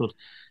went to Rockfield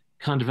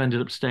kind of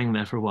ended up staying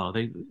there for a while.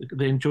 They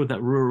enjoyed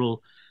that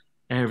rural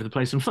area of the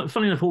place. And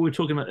funny enough, what we were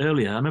talking about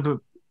earlier, I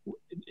remember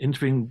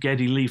interviewing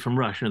Geddy Lee from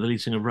Rush, the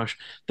lead singer of Rush.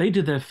 They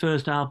did their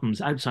first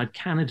albums outside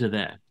Canada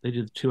there. They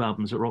did 2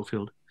 albums at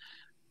Rockfield.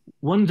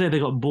 One day they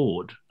got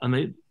bored,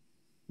 and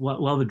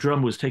while the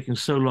drummer was taking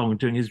so long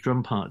doing his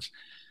drum parts,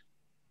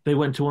 they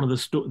went to one of the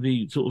sort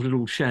of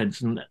little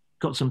sheds and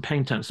got some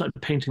paint out and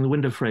started painting the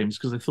window frames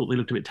because they thought they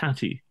looked a bit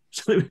tatty.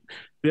 So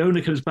the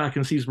owner comes back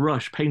and sees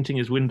Rush painting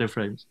his window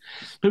frames.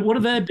 But what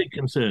are their big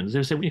concerns?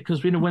 They say,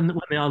 because when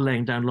they are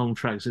laying down long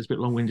tracks, it's a bit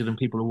long-winded and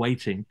people are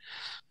waiting.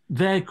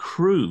 Their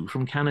crew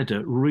from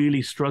Canada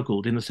really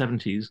struggled in the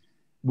 70s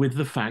with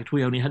the fact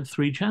we only had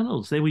 3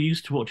 channels. They were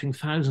used to watching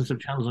thousands of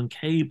channels on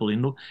cable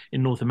in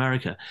North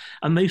America.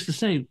 And they used to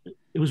say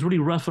it was really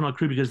rough on our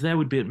crew because they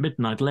would be at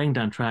midnight laying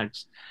down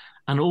tracks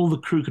and all the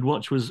crew could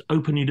watch was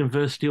Open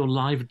University or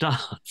live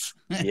darts.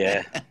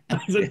 Yeah.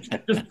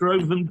 Just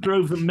drove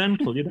them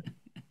mental,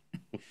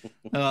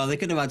 Oh, they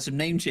could have had some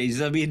name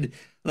changes. I mean,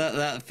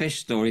 that Fish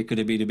story could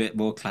have been a bit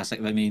more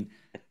classic. I mean,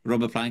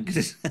 Robert Plant could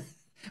have,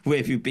 where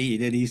have you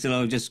been? And he said,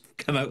 oh, just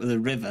come out of the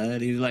river.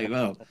 And he was like,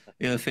 well,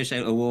 you're a fish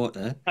out of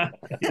water.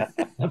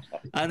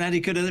 And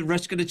then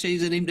Rush could have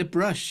changed the name to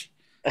Brush.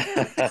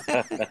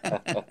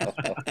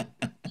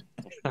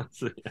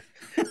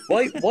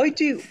 Why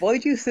do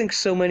you think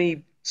so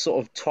many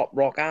sort of top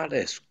rock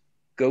artists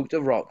go to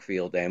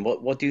Rockfield then?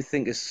 What do you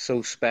think is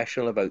so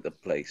special about the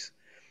place?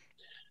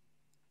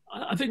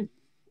 I think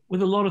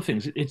with a lot of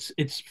things,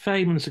 it's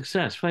fame and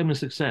success. Fame and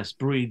success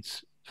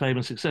breeds fame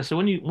and success. So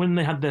when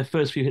they had their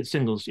first few hit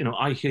singles,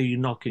 I Hear You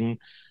Knocking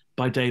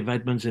by Dave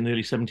Edmunds in the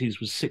early 70s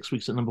was 6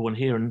 weeks at #1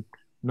 here and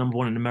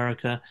 #1 in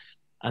America.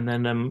 And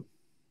then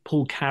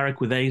Paul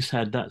Carrick with Ace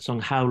had that song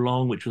How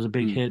Long, which was a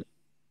big hit.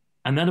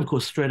 And then, of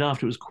course, straight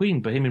after it was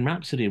Queen, Bohemian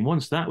Rhapsody. And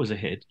once that was a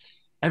hit,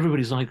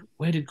 everybody's like,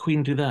 where did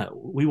Queen do that?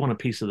 We want a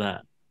piece of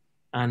that.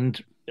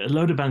 And a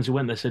load of bands who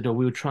went there said,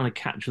 we were trying to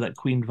capture that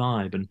Queen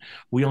vibe. And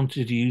we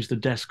wanted to use the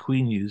desk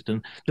Queen used.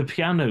 And the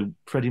piano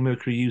Freddie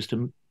Mercury used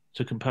to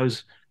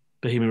compose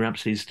Bohemian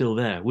Rhapsody is still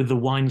there with the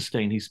wine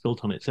stain he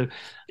spilt on it. So,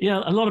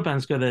 yeah, a lot of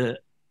bands go there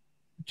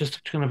just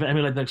to kind of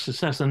emulate that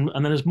success. And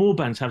then as more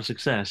bands have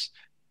success,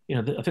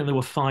 I think there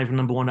were 5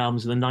 #1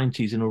 albums in the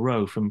 90s in a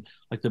row from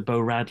like the Bo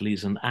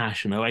Radleys and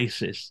Ash and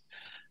Oasis.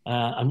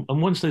 And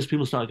once those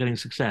people start getting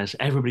success,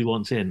 everybody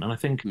wants in. And I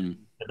think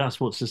that's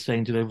what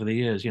sustained it over the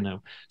years,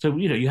 So,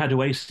 you had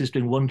Oasis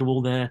doing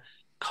Wonderwall there.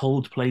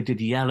 Coldplay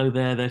did Yellow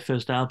there, their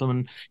first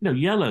album. And,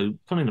 Yellow,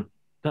 funny enough,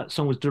 that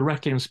song was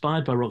directly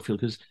inspired by Rockfield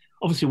because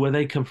obviously where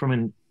they come from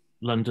in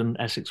London,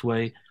 Essex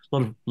Way, a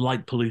lot of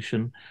light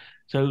pollution.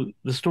 So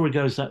the story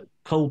goes that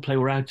Coldplay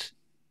were out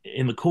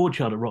in the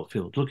courtyard at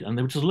Rockfield, and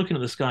they were just looking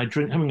at the sky,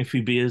 having a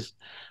few beers,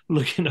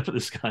 looking up at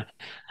the sky.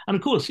 And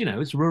of course,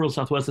 it's rural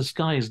Southwest. The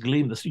sky is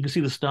gleaming. You can see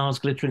the stars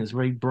glittering. It's a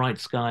very bright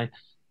sky.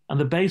 And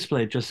the bass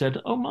player just said,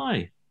 oh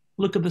my,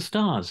 look at the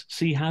stars.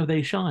 See how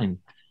they shine.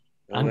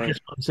 And Chris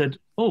Martin said,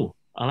 oh,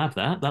 I'll have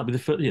that. That'll be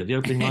the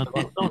opening line of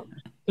our song.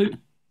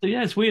 So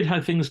yeah, it's weird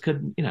how things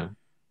could,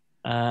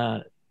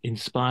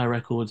 inspire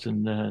records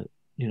and, the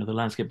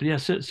landscape. But yeah,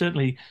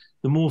 certainly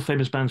the more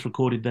famous bands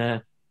recorded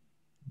there,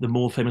 the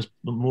more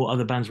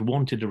other bands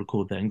wanted to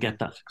record there and get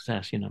that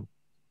success,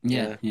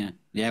 Yeah.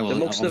 Well,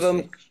 most of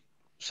them,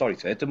 sorry,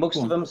 Ted, do most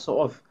of them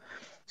sort of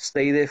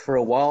stay there for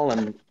a while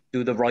and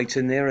do the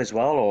writing there as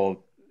well, or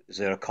is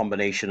there a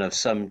combination of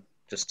some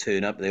just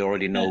turn up, they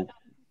already know,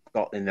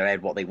 got in their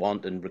head what they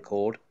want and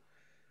record?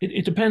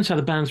 It depends how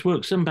the bands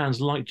work. Some bands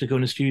like to go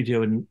in a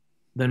studio and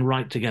then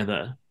write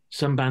together.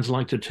 Some bands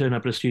like to turn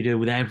up at a studio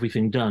with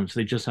everything done, so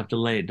they just have to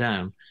lay it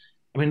down.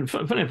 I mean,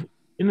 funny enough,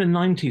 in the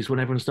 90s, when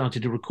everyone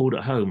started to record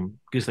at home,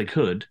 because they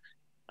could,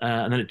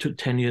 and then it took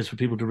 10 years for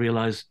people to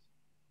realize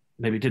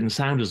maybe it didn't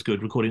sound as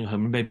good recording at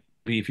home, and maybe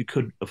if you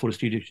could afford a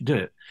studio, you should do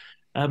it.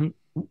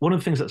 One of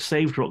the things that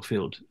saved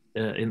Rockfield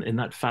in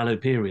that fallow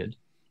period,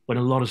 when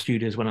a lot of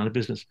studios went out of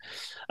business,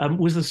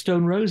 was the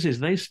Stone Roses.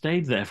 They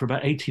stayed there for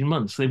about 18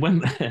 months. They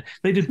went there,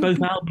 they did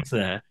both albums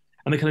there,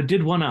 and they kind of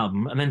did one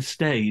album and then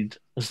stayed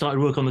and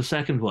started work on the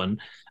second one.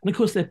 And of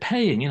course, they're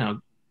paying,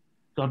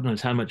 God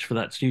knows how much for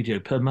that studio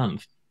per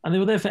month. And they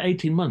were there for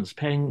 18 months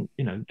paying,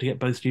 to get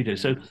both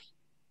studios. So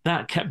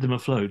that kept them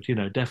afloat,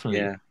 definitely.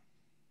 Yeah.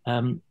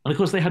 And of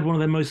course, they had one of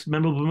their most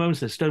memorable moments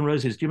there, Stone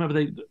Roses. Do you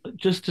remember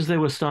just as they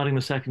were starting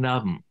the second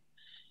album,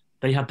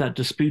 they had that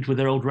dispute with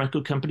their old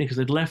record company because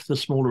they'd left the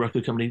smaller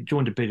record company,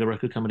 joined a bigger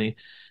record company.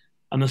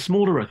 And the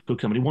smaller record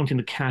company, wanting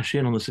to cash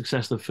in on the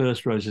success of the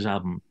first Roses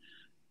album,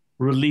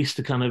 released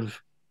a kind of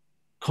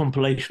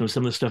compilation of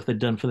some of the stuff they'd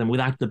done for them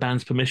without the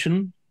band's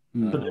permission.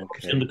 But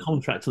they in the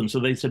contract to them, so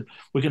they said,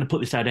 we're going to put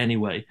this out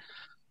anyway.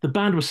 the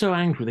band was so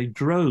angry they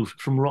drove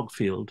from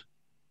Rockfield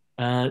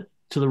to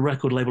the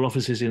record label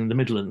offices in the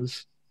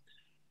Midlands,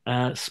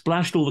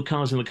 splashed all the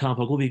cars in the car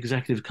park, all the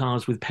executive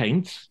cars with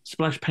paint,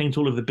 splashed paint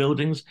all over the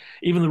buildings,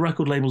 even the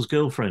record label's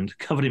girlfriend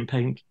covered in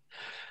paint.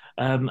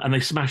 And they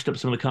smashed up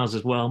some of the cars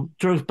as well.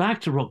 Drove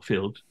back to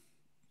Rockfield,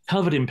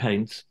 covered in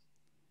paint,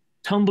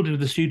 tumbled into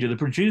the studio. The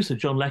producer,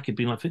 John Leck, had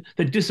been like,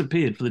 they'd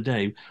disappeared for the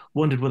day,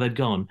 wondered where they'd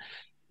gone.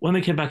 When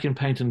they came back in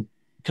paint and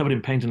covered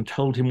in paint and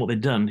told him what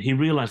they'd done, he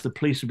realized the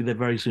police would be there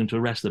very soon to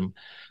arrest them.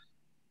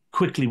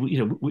 Quickly,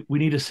 we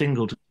need a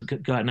single to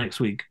go out next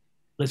week.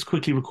 Let's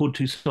quickly record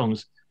 2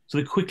 songs. So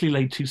they quickly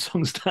laid 2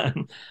 songs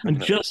down.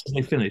 And just as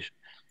they finished,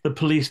 the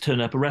police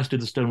turned up, arrested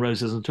the Stone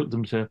Roses and took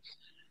them to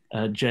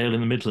jail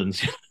in the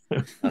Midlands.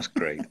 That's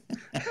great.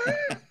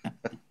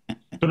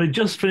 But they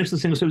just finished the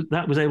single, so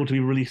that was able to be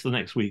released the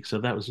next week.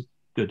 So that was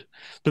good.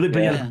 But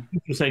yeah,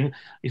 he was saying,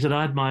 he said,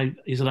 I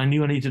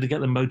knew I needed to get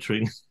them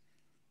motoring.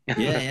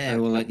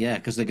 Well,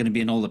 because they're going to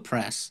be in all the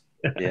press.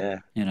 Yeah.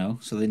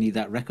 So they need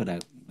that record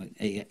out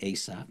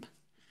ASAP.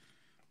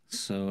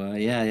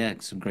 So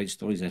some great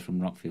stories there from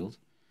Rockfield.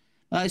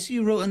 I see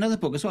you wrote another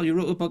book as well. You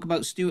wrote a book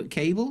about Stuart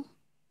Cable.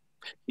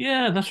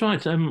 Yeah, that's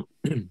right.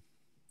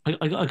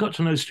 I got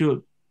to know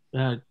Stuart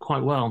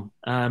quite well,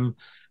 and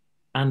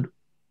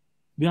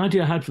the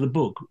idea I had for the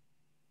book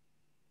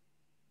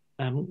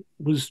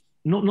was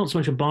not so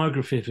much a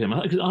biography of him.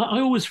 I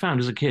always found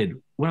as a kid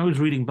when I was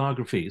reading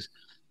biographies,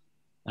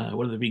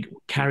 whether it be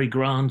Cary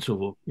Grant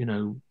or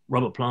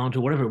Robert Plant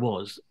or whatever it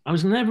was, I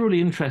was never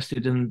really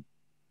interested in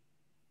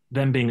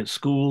them being at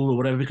school or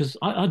whatever, because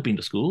I'd been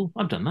to school,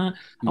 I've done that.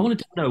 I wanted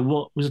to know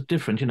what was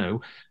different.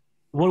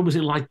 What was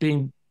it like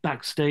being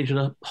backstage at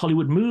a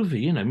Hollywood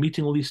movie,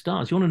 meeting all these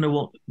stars. You want to know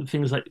what the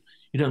things that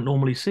you don't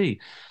normally see.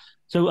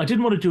 So I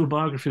didn't want to do a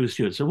biography with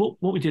Stuart. So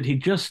what we did, he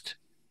just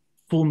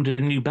formed a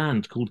new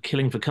band called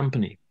Killing for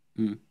Company.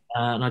 And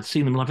I'd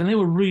seen them live, and they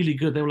were really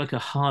good. They were like a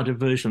harder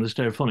version of the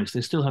Stereophonics.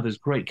 They still have those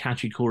great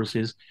catchy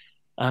choruses.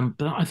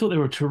 But I thought they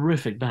were a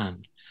terrific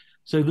band.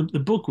 So the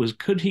book was,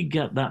 could he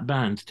get that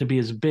band to be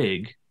as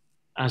big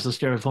as the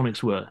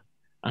Stereophonics were?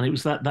 And it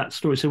was that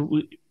story.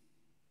 So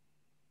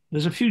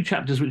there's a few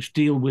chapters which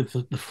deal with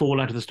the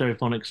fallout of the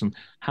Stereophonics and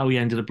how he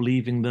ended up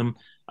leaving them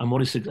and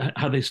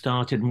how they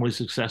started and what his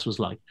success was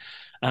like.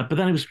 But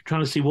then he was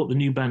trying to see what the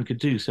new band could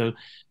do. So,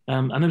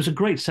 and there was a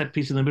great set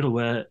piece in the middle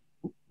where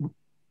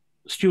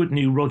Stuart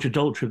knew Roger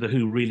Daltrey of The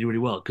Who really, really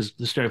well, because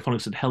the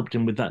Stereophonics had helped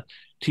him with that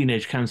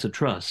Teenage Cancer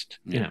Trust,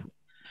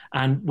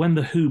 And when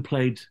The Who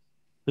played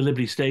the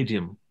Liberty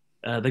Stadium,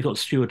 they got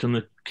Stuart and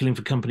the Killing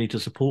for Company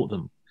to support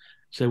them.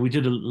 So we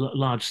did a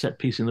large set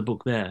piece in the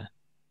book there.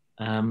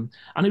 And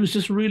it was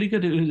just really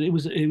good. It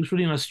was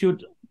really nice.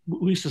 Stuart,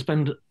 we used to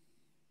spend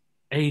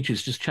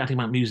ages just chatting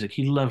about music.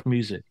 He loved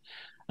music.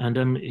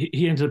 And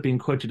he ended up being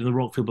quoted in the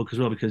Rockfield book as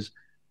well, because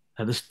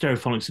the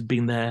Stereophonics had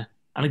been there.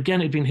 And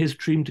again, it'd been his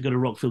dream to go to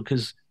Rockfield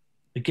because,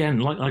 again,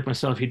 like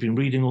myself, he'd been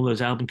reading all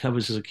those album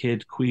covers as a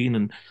kid, Queen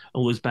and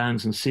all those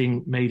bands, and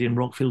seeing Made in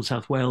Rockfield,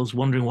 South Wales,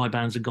 wondering why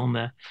bands had gone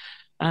there.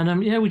 And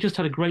we just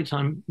had a great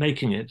time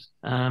making it.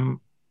 But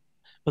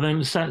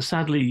then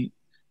sadly,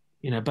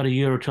 about a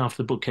year or 2 after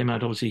the book came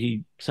out, obviously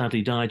he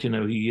sadly died. Which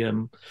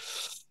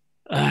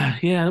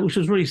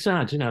was really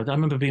sad. I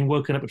remember being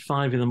woken up at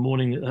 5 a.m.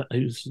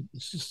 It was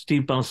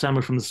Steve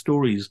Balsamo from the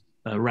Stories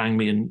rang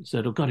me and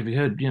said, "Oh God, have you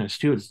heard?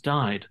 Stuart's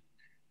died."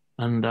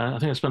 And I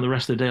think I spent the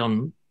rest of the day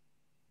on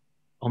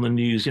the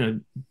news,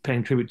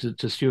 paying tribute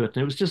to Stuart.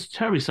 And it was just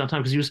terribly sad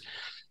time because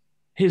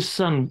his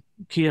son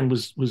Cian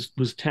was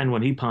 10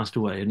 when he passed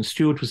away, and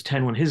Stuart was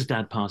 10 when his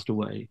dad passed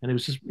away, and it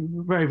was just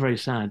a very, very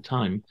sad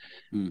time.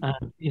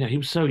 He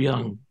was so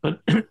young, but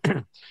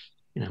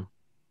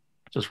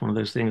just one of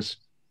those things.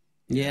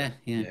 Yeah,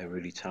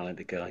 really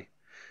talented guy.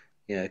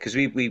 Yeah, because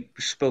we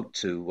spoke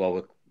to,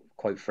 we're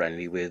quite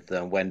friendly with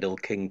Wendell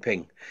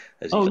Kingping,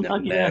 as he's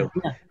known now.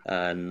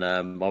 And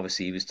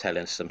obviously he was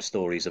telling us some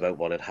stories about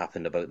what had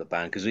happened about the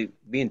band, because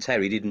me and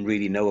Terry didn't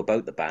really know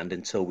about the band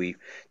until we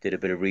did a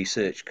bit of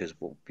research, because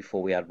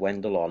before we had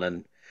Wendell on.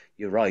 And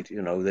you're right,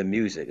 the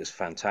music is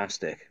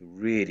fantastic,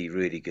 really,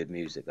 really good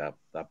music.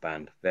 That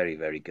band, very,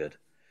 very good.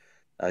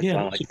 I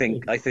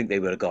think they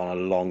would have gone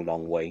a long,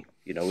 long way.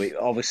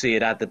 Obviously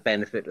it had the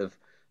benefit of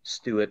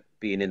Stuart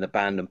being in the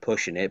band and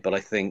pushing it, but I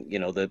think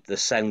the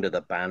sound of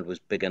the band was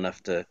big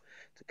enough to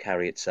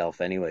carry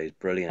itself anyway. It's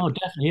brilliant. Oh,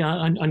 definitely. Yeah,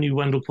 I knew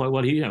Wendell quite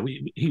well.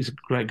 He's a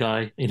great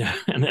guy,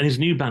 and his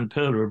new band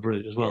Pearl are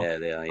brilliant as well. Yeah,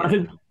 they are. Yeah. I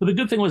think, but the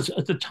good thing was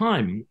at the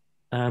time,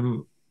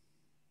 Killing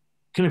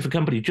for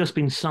Company had just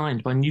been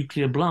signed by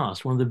Nuclear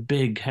Blast, one of the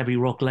big heavy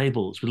rock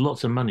labels with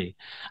lots of money,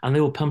 and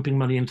they were pumping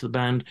money into the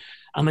band,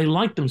 and they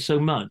liked them so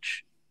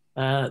much.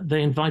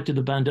 They invited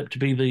the band up to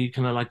be the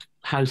kind of like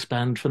house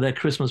band for their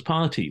Christmas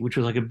party, which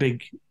was like a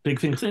big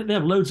thing. They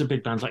have loads of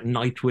big bands like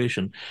Nightwish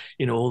and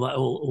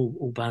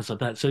all bands like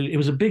that. So it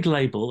was a big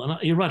label, and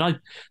you're right.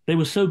 They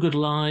were so good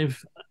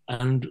live,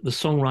 and the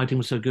songwriting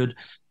was so good.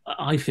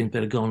 I think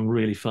they'd have gone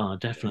really far.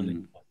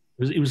 Definitely,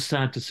 it was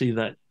sad to see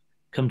that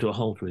come to a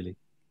halt. Really.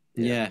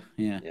 Yeah.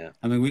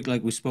 I mean,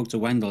 we spoke to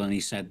Wendell, and he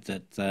said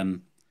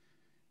that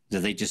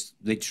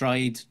they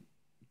tried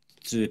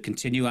to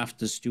continue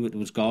after Stewart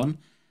was gone,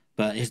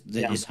 but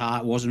his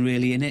heart wasn't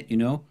really in it,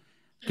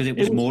 because it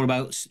was more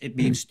about it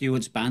being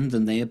Stewart's band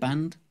than their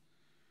band.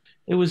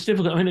 It was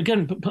difficult. I mean,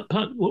 again,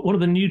 one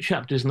of the new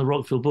chapters in the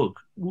Rockfield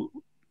book,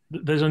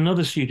 there's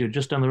another studio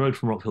just down the road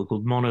from Rockfield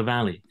called Mono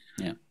Valley.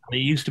 Yeah. And it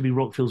used to be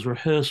Rockfield's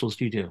rehearsal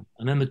studio.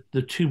 And then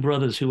the two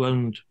brothers who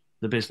owned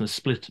the business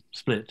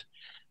split.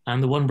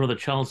 And the one brother,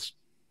 Charles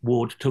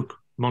Ward, took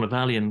Mono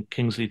Valley and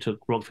Kingsley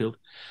took Rockfield.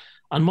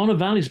 And Mono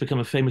Valley's become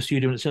a famous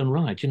studio in its own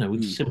right,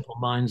 with Simple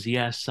Minds,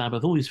 Yes,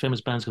 Sabbath, all these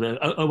famous bands.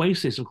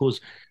 Oasis, of course,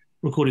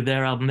 recorded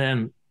their album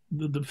then.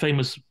 The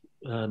famous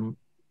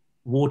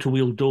Water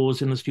Wheel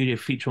Doors in the studio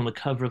feature on the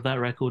cover of that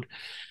record.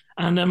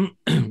 And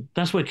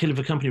that's where Killing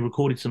for Company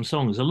recorded some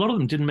songs. A lot of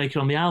them didn't make it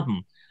on the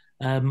album.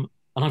 And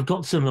I've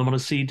got some of them on a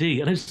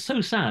CD. And it's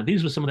so sad.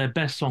 These were some of their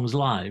best songs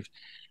live.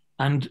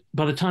 And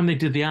by the time they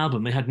did the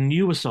album, they had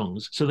newer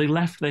songs. So they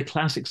left their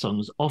classic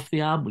songs off the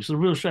album, which is a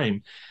real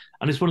shame.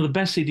 And it's one of the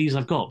best CDs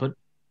I've got. But,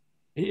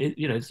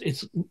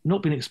 it's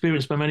not been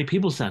experienced by many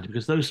people, sadly,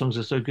 because those songs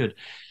are so good.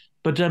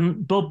 But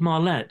Bob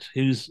Marlette,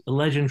 who's a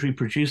legendary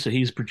producer,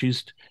 he's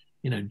produced,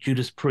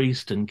 Judas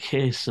Priest and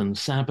Kiss and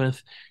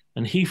Sabbath.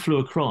 And he flew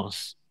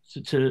across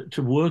to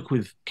work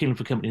with Killing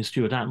for Company and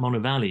Stewart at Mono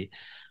Valley.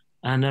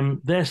 And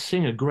their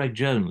singer, Greg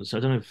Jones, I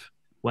don't know if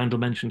Wendell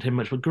mentioned him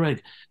much, but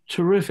Greg,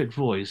 terrific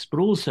voice, but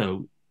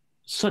also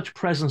such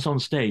presence on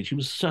stage. He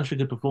was such a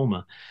good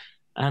performer.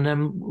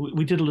 And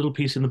we did a little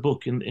piece in the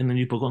book, in the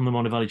new book on the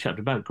Mono Valley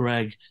chapter about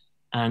Greg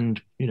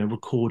and,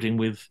 recording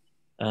with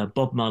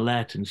Bob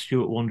Marlette and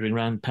Stewart wandering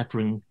around,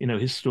 peppering,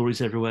 his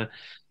stories everywhere.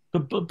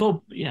 But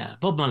Bob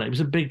Marlette was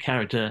a big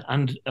character.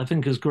 And I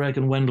think, as Greg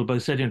and Wendell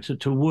both said,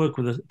 to work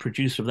with a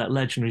producer of that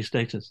legendary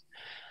status.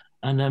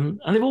 And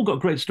they've all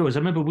got great stories. I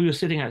remember we were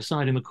sitting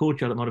outside in the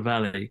courtyard at Mono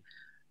Valley,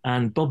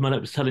 and Bob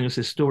Marlette was telling us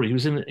this story. He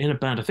was in a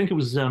band. I think it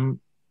was either,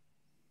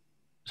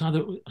 I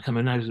can't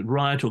remember now, it was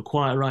Riot or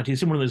Quiet Riot.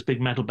 He's in one of those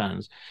big metal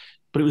bands,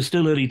 but it was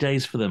still early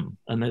days for them,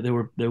 and they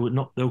were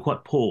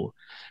quite poor,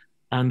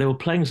 and they were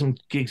playing some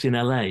gigs in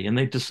LA, and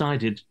they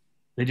decided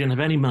they didn't have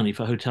any money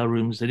for hotel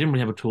rooms. They didn't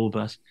really have a tour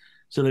bus,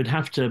 so they'd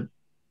have to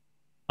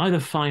either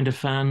find a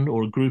fan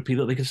or a groupie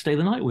that they could stay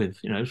the night with,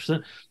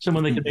 so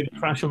someone they could maybe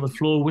crash on the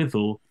floor with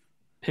or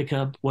pick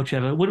up,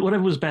 whatever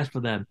was best for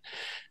them.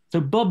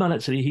 So Bob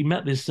Marlette said he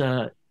met this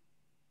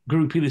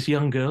groupie, this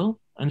young girl,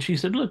 and she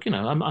said, look,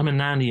 I'm a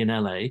nanny in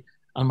LA,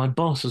 and my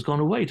boss has gone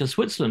away to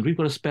Switzerland. We've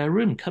got a spare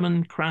room. Come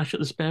and crash at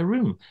the spare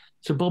room.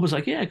 So Bob was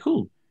like, yeah,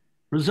 cool.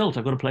 Result,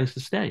 I've got a place to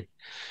stay.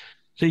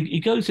 So he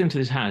goes into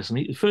this house, and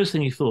the first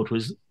thing he thought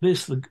was,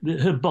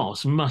 her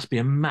boss must be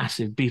a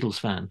massive Beatles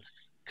fan,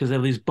 because there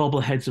were these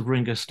bobbleheads of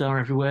Ringo Starr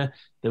everywhere.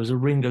 There was a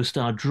Ringo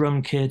Starr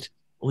drum kit,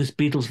 all this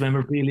Beatles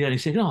memorabilia. And he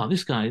said,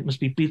 this guy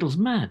must be Beatles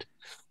mad.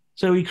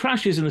 So he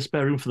crashes in the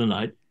spare room for the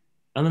night.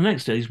 And the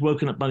next day, he's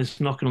woken up by this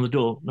knocking on the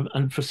door.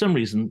 And for some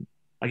reason,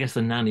 I guess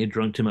the nanny had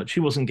drunk too much. She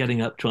wasn't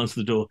getting up to answer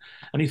the door.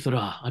 And he thought,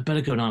 I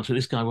better go and answer.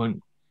 This guy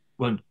won't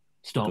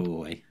stop. Go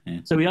away. Yeah.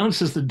 So he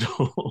answers the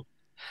door.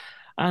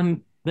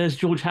 And there's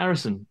George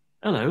Harrison.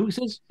 Hello. He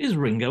says, is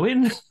Ringo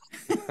in?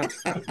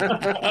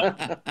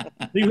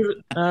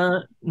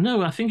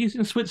 No, I think he's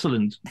in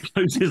Switzerland.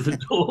 Closes the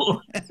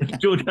door.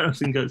 George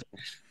Harrison goes.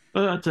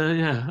 But I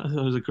thought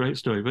it was a great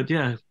story. But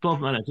yeah, Bob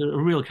Marlette, a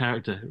real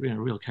character,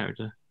 real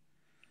character.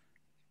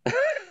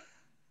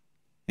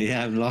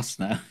 Yeah, I'm lost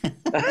now.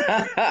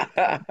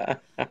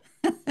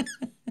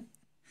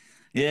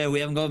 Yeah, we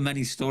haven't got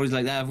many stories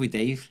like that, have we,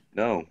 Dave?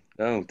 No,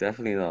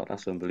 definitely not.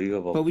 That's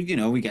unbelievable. But we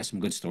get some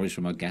good stories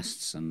from our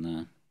guests,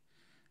 and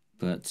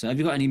but have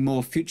you got any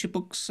more future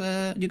books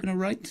you're going to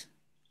write?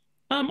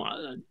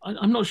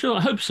 I'm not sure.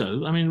 I hope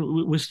so. I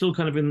mean, we're still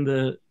kind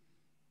of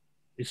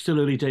it's still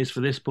early days for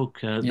this book.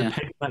 The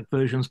paperback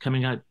version's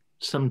coming out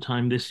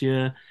sometime this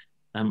year.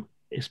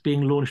 It's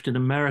being launched in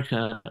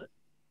America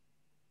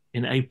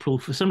in April.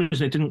 For some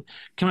reason, it didn't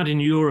come out in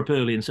Europe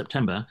early in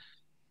September.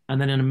 And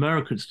then in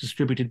America, it's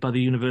distributed by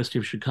the University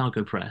of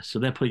Chicago Press. So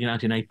they're putting it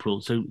out in April.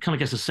 So kind of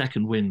gets a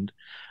second wind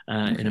in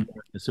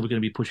America. So we're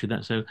going to be pushing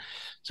that. So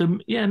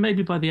yeah,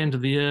 maybe by the end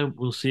of the year,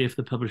 we'll see if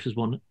the publishers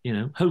want,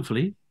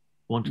 hopefully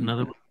want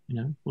another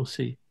one. We'll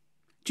see.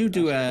 Do you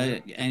do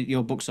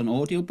your books on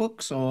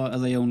audiobooks, or are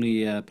they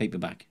only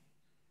paperback?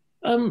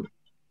 They're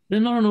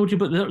not on audio,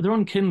 but they're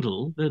on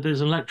Kindle.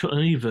 There's an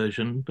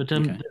e-version, but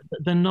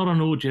they're not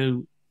on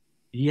audio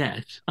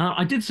yet.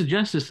 I did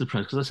suggest this to the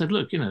press because I said,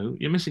 look,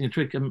 you're missing a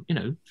trick. I'm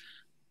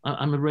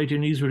a radio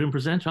newsreader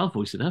presenter. I'll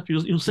voice it up.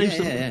 You'll save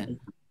something.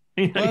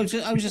 Yeah. Well,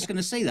 I was just going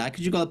to say that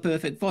because you've got a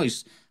perfect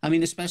voice. I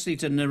mean, especially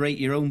to narrate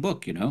your own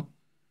book, Yeah,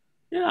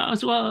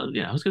 as well.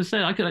 Yeah, I was going to say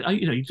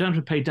you don't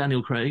have to pay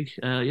Daniel Craig.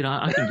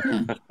 I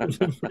can do it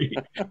for free.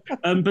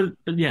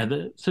 But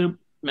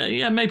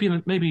yeah, maybe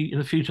in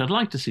the future I'd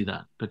like to see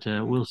that, but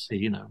we'll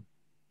see.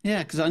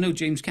 Yeah, because I know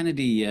James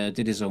Kennedy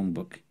did his own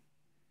book.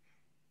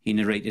 He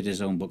narrated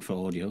his own book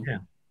for audio. Yeah.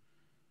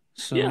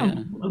 So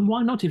and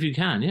why not if you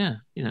can? Yeah,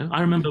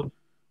 I remember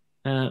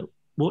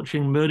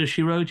watching Murder,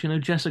 She Wrote.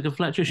 Jessica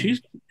Fletcher. She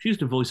used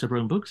to voice her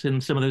own books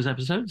in some of those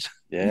episodes.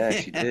 Yeah,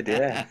 she did.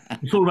 Yeah.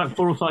 Before about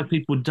 4 or 5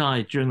 people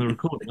died during the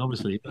recording,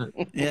 obviously. But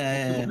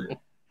yeah.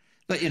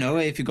 But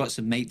if you've got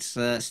some mates,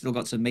 still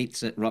got some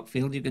mates at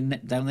Rockfield, you can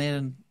nip down there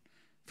and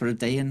for a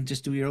day and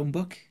just do your own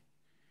book.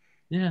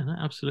 Yeah,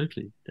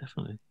 absolutely,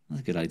 definitely.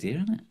 That's a good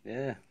idea, isn't it?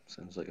 Yeah,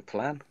 sounds like a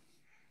plan.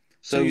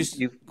 So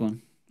you've go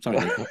on. Sorry,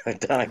 I've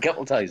done a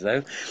couple of times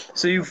now.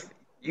 So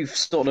you've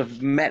sort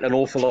of met an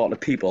awful lot of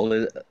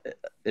people.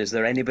 Is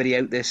there anybody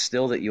out there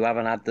still that you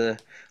haven't had the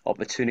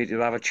opportunity to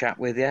have a chat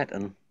with yet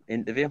and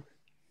interview?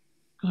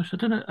 Gosh, I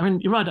don't know. I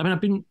mean, you're right. I mean,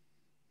 I've been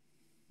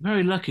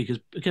very lucky because,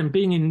 again,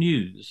 being in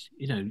news,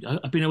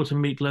 I've been able to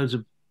meet loads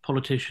of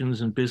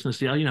politicians and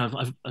business.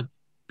 I've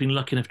been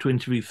lucky enough to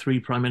interview 3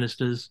 prime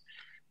ministers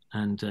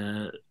and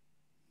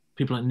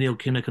people like Neil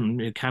Kinnock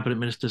and cabinet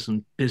ministers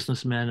and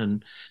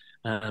businessmen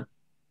and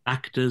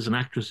actors and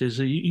actresses.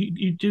 So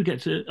you do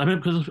get to. I mean,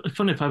 because it's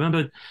funny. If I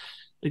remember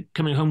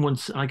coming home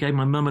once, I gave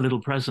my mum a little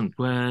present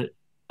where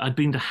I'd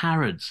been to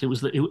Harrods. It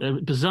was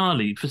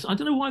bizarrely. I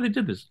don't know why they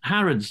did this.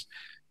 Harrods.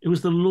 It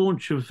was the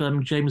launch of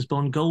James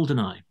Bond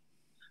GoldenEye,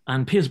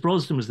 and Pierce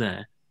Brosnan was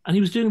there, and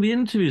he was doing the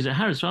interviews at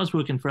Harrods. So I was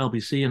working for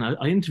LBC, and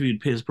I interviewed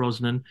Pierce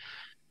Brosnan,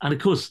 and of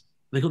course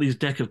they got these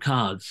deck of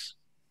cards,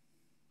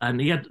 and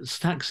he had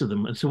stacks of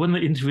them. And so when the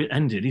interview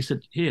ended, he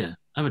said, "Here,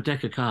 have a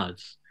deck of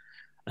cards."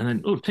 And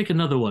then, take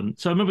another one.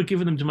 So I remember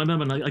giving them to my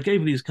mum, and I gave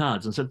her these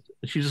cards and said,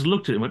 she just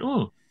looked at it and went,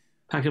 "Oh,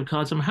 pack of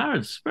cards from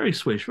Harrods. Very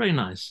swish, very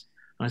nice."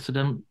 And I said,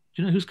 "Do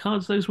you know whose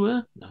cards those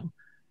were?" "No,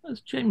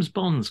 that's James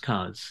Bond's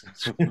cards."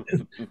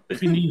 They've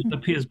been used by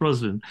Pierce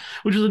Brosnan,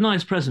 which was a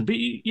nice present. But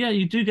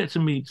you do get to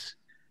meet.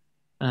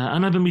 I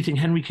remember meeting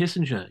Henry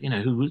Kissinger,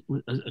 who,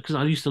 because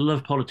I used to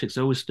love politics.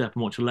 I always step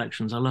and watch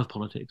elections. I love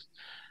politics.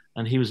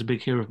 And he was a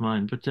big hero of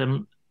mine. But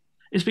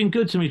it's been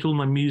good to meet all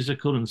my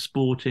musical and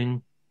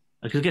sporting.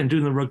 Because again,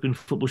 doing the rugby and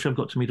football show, I've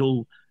got to meet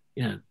all,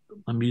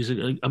 my music.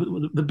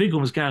 The big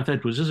one was Gareth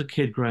Edwards. As a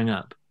kid growing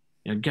up,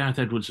 Gareth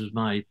Edwards was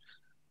my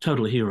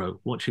total hero.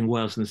 Watching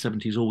Wales in the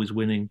 70s, always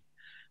winning,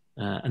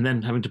 and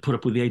then having to put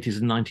up with the 80s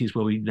and 90s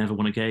where we never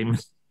won a game.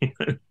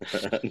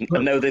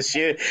 No, this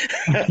year.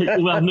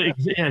 Well,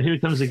 yeah, here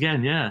it comes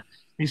again. Yeah,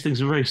 these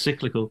things are very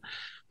cyclical.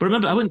 But I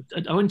remember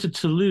I went to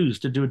Toulouse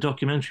to do a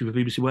documentary for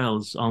BBC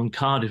Wales on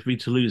Cardiff v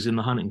Toulouse in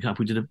the Heineken Cup.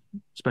 We did a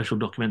special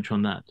documentary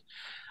on that.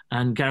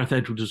 And Gareth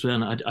Edwards was there,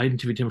 and I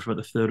interviewed him for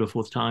about the 3rd or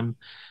 4th time.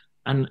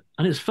 And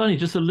it's funny,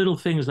 just the little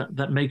things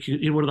that make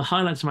you, one of the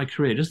highlights of my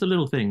career, just the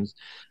little things.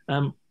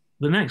 The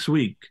next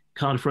week,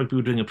 Cardiff Rugby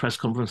were doing a press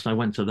conference, and I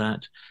went to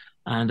that.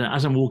 And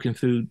as I'm walking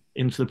through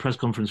into the press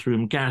conference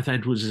room, Gareth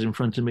Edwards is in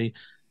front of me,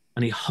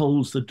 and he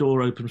holds the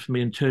door open for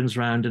me and turns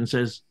around and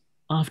says,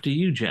 "After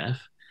you,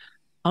 Jeff."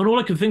 And all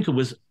I could think of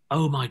was,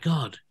 oh my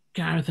God,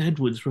 Gareth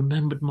Edwards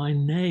remembered my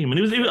name.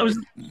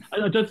 And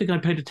I don't think I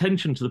paid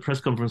attention to the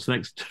press conference the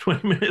next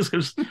 20 minutes. I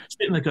was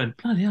sitting there going,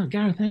 bloody hell,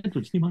 Gareth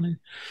Edwards knew my name.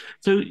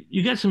 So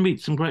you get to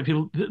meet some great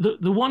people.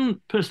 The one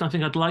person I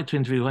think I'd like to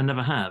interview, I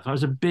never have.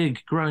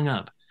 Growing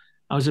up,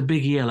 I was a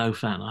big ELO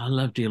fan. I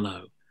loved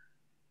ELO.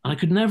 And I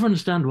could never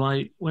understand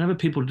why, whenever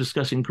people are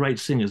discussing great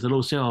singers, they'll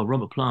all say, oh,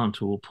 Robert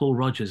Plant or Paul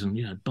Rodgers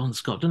and, Bon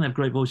Scott, don't they have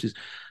great voices?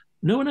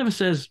 No one ever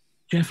says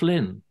Jeff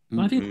Lynne.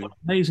 I think he's got an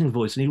amazing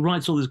voice, and he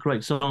writes all these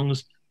great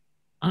songs.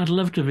 I'd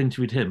love to have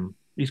interviewed him.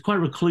 He's quite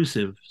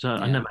reclusive, so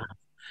I never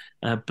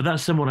have. But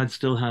that's someone I'd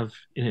still have,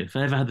 if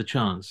I ever had the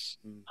chance,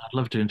 I'd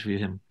love to interview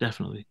him,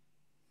 definitely.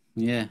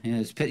 Yeah,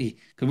 it's a pity,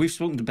 because we've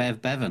spoken to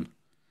Bevan.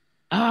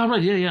 Ah,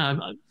 right, yeah.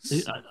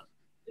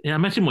 I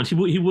met him once.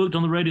 He worked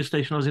on the radio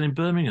station I was in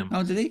Birmingham.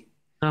 Oh, did he?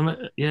 I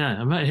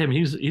met him.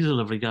 He's a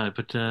lovely guy.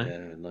 But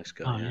nice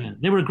guy. Yeah.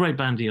 They were a great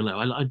band, ELO.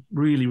 I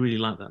really, really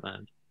like that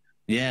band.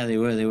 Yeah, they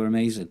were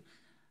amazing.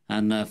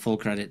 And full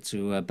credit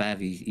to Bev.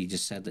 He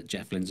just said that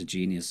Jeff Lynne's a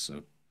genius.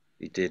 So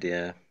he did,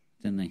 yeah.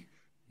 Didn't he?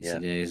 He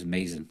said, yeah, he's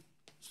amazing.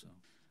 So,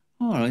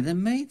 all right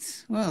then,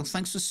 mate. Well,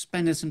 thanks for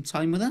spending some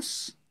time with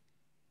us.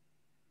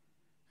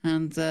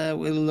 And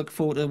we'll look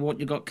forward to what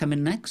you got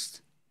coming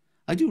next.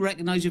 I do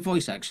recognise your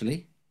voice,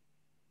 actually.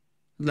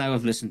 Now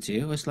I've listened to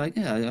you, it's like,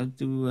 yeah, I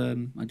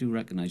do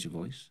recognise your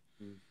voice.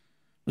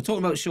 We're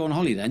talking about Sean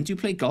Holly then. Do you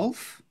play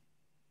golf?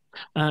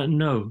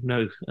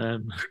 No.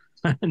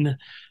 I don't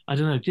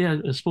know. Yeah,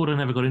 a sport I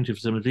never got into for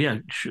some reason. Yeah,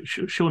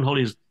 Sean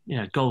Holly's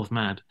golf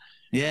mad.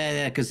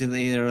 Yeah, because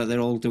they're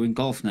all doing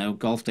golf now.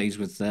 Golf days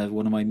with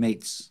one of my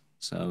mates.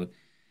 So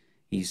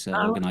he's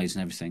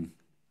organising everything.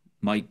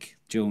 Mike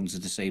Jones, a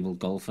disabled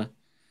golfer.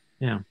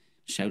 Yeah.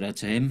 Shout out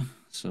to him.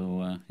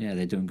 So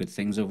they're doing good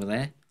things over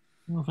there.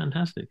 Oh,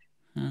 fantastic.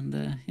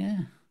 And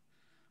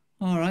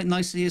all right,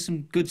 nice to hear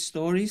some good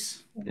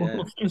stories. Yeah.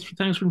 Well,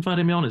 thanks for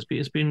inviting me on.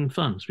 It's been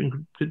fun. It's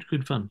been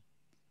good fun.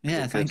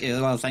 Yeah, thank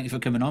you. Well, thank you for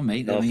coming on,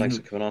 mate. No, thanks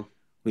for coming on.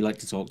 We like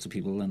to talk to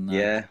people, and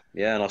and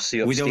I'll see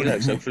you at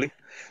Steelhouse hopefully.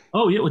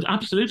 Oh yeah, well,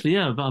 absolutely.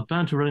 Yeah, I'm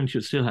bound to run into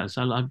you at Steelhouse.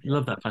 I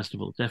love that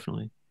festival,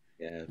 definitely.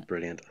 Yeah,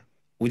 brilliant.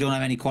 We don't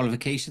have any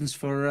qualifications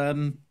for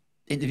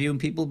interviewing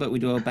people, but we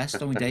do our best,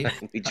 don't we, Dave?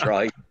 We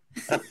try.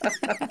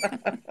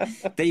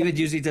 David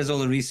usually does all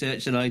the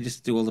research and I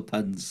just do all the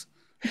puns.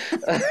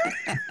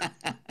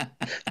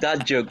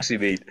 Dad jokes, you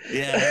mean?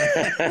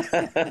 Yeah.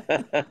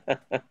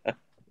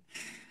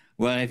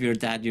 Well, if you're a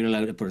dad, you're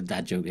allowed to put a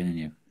dad joke in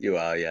you. You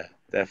are, yeah,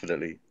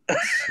 definitely.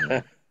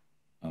 So,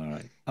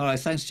 all right.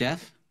 Thanks,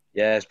 Jeff.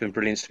 Yeah, it's been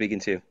brilliant speaking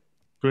to you.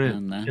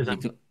 Brilliant.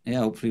 And,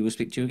 hopefully we'll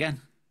speak to you again.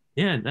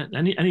 Yeah,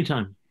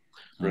 anytime.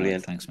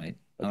 Brilliant. Right, thanks, mate.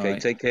 Okay,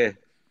 take care.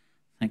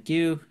 Thank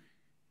you.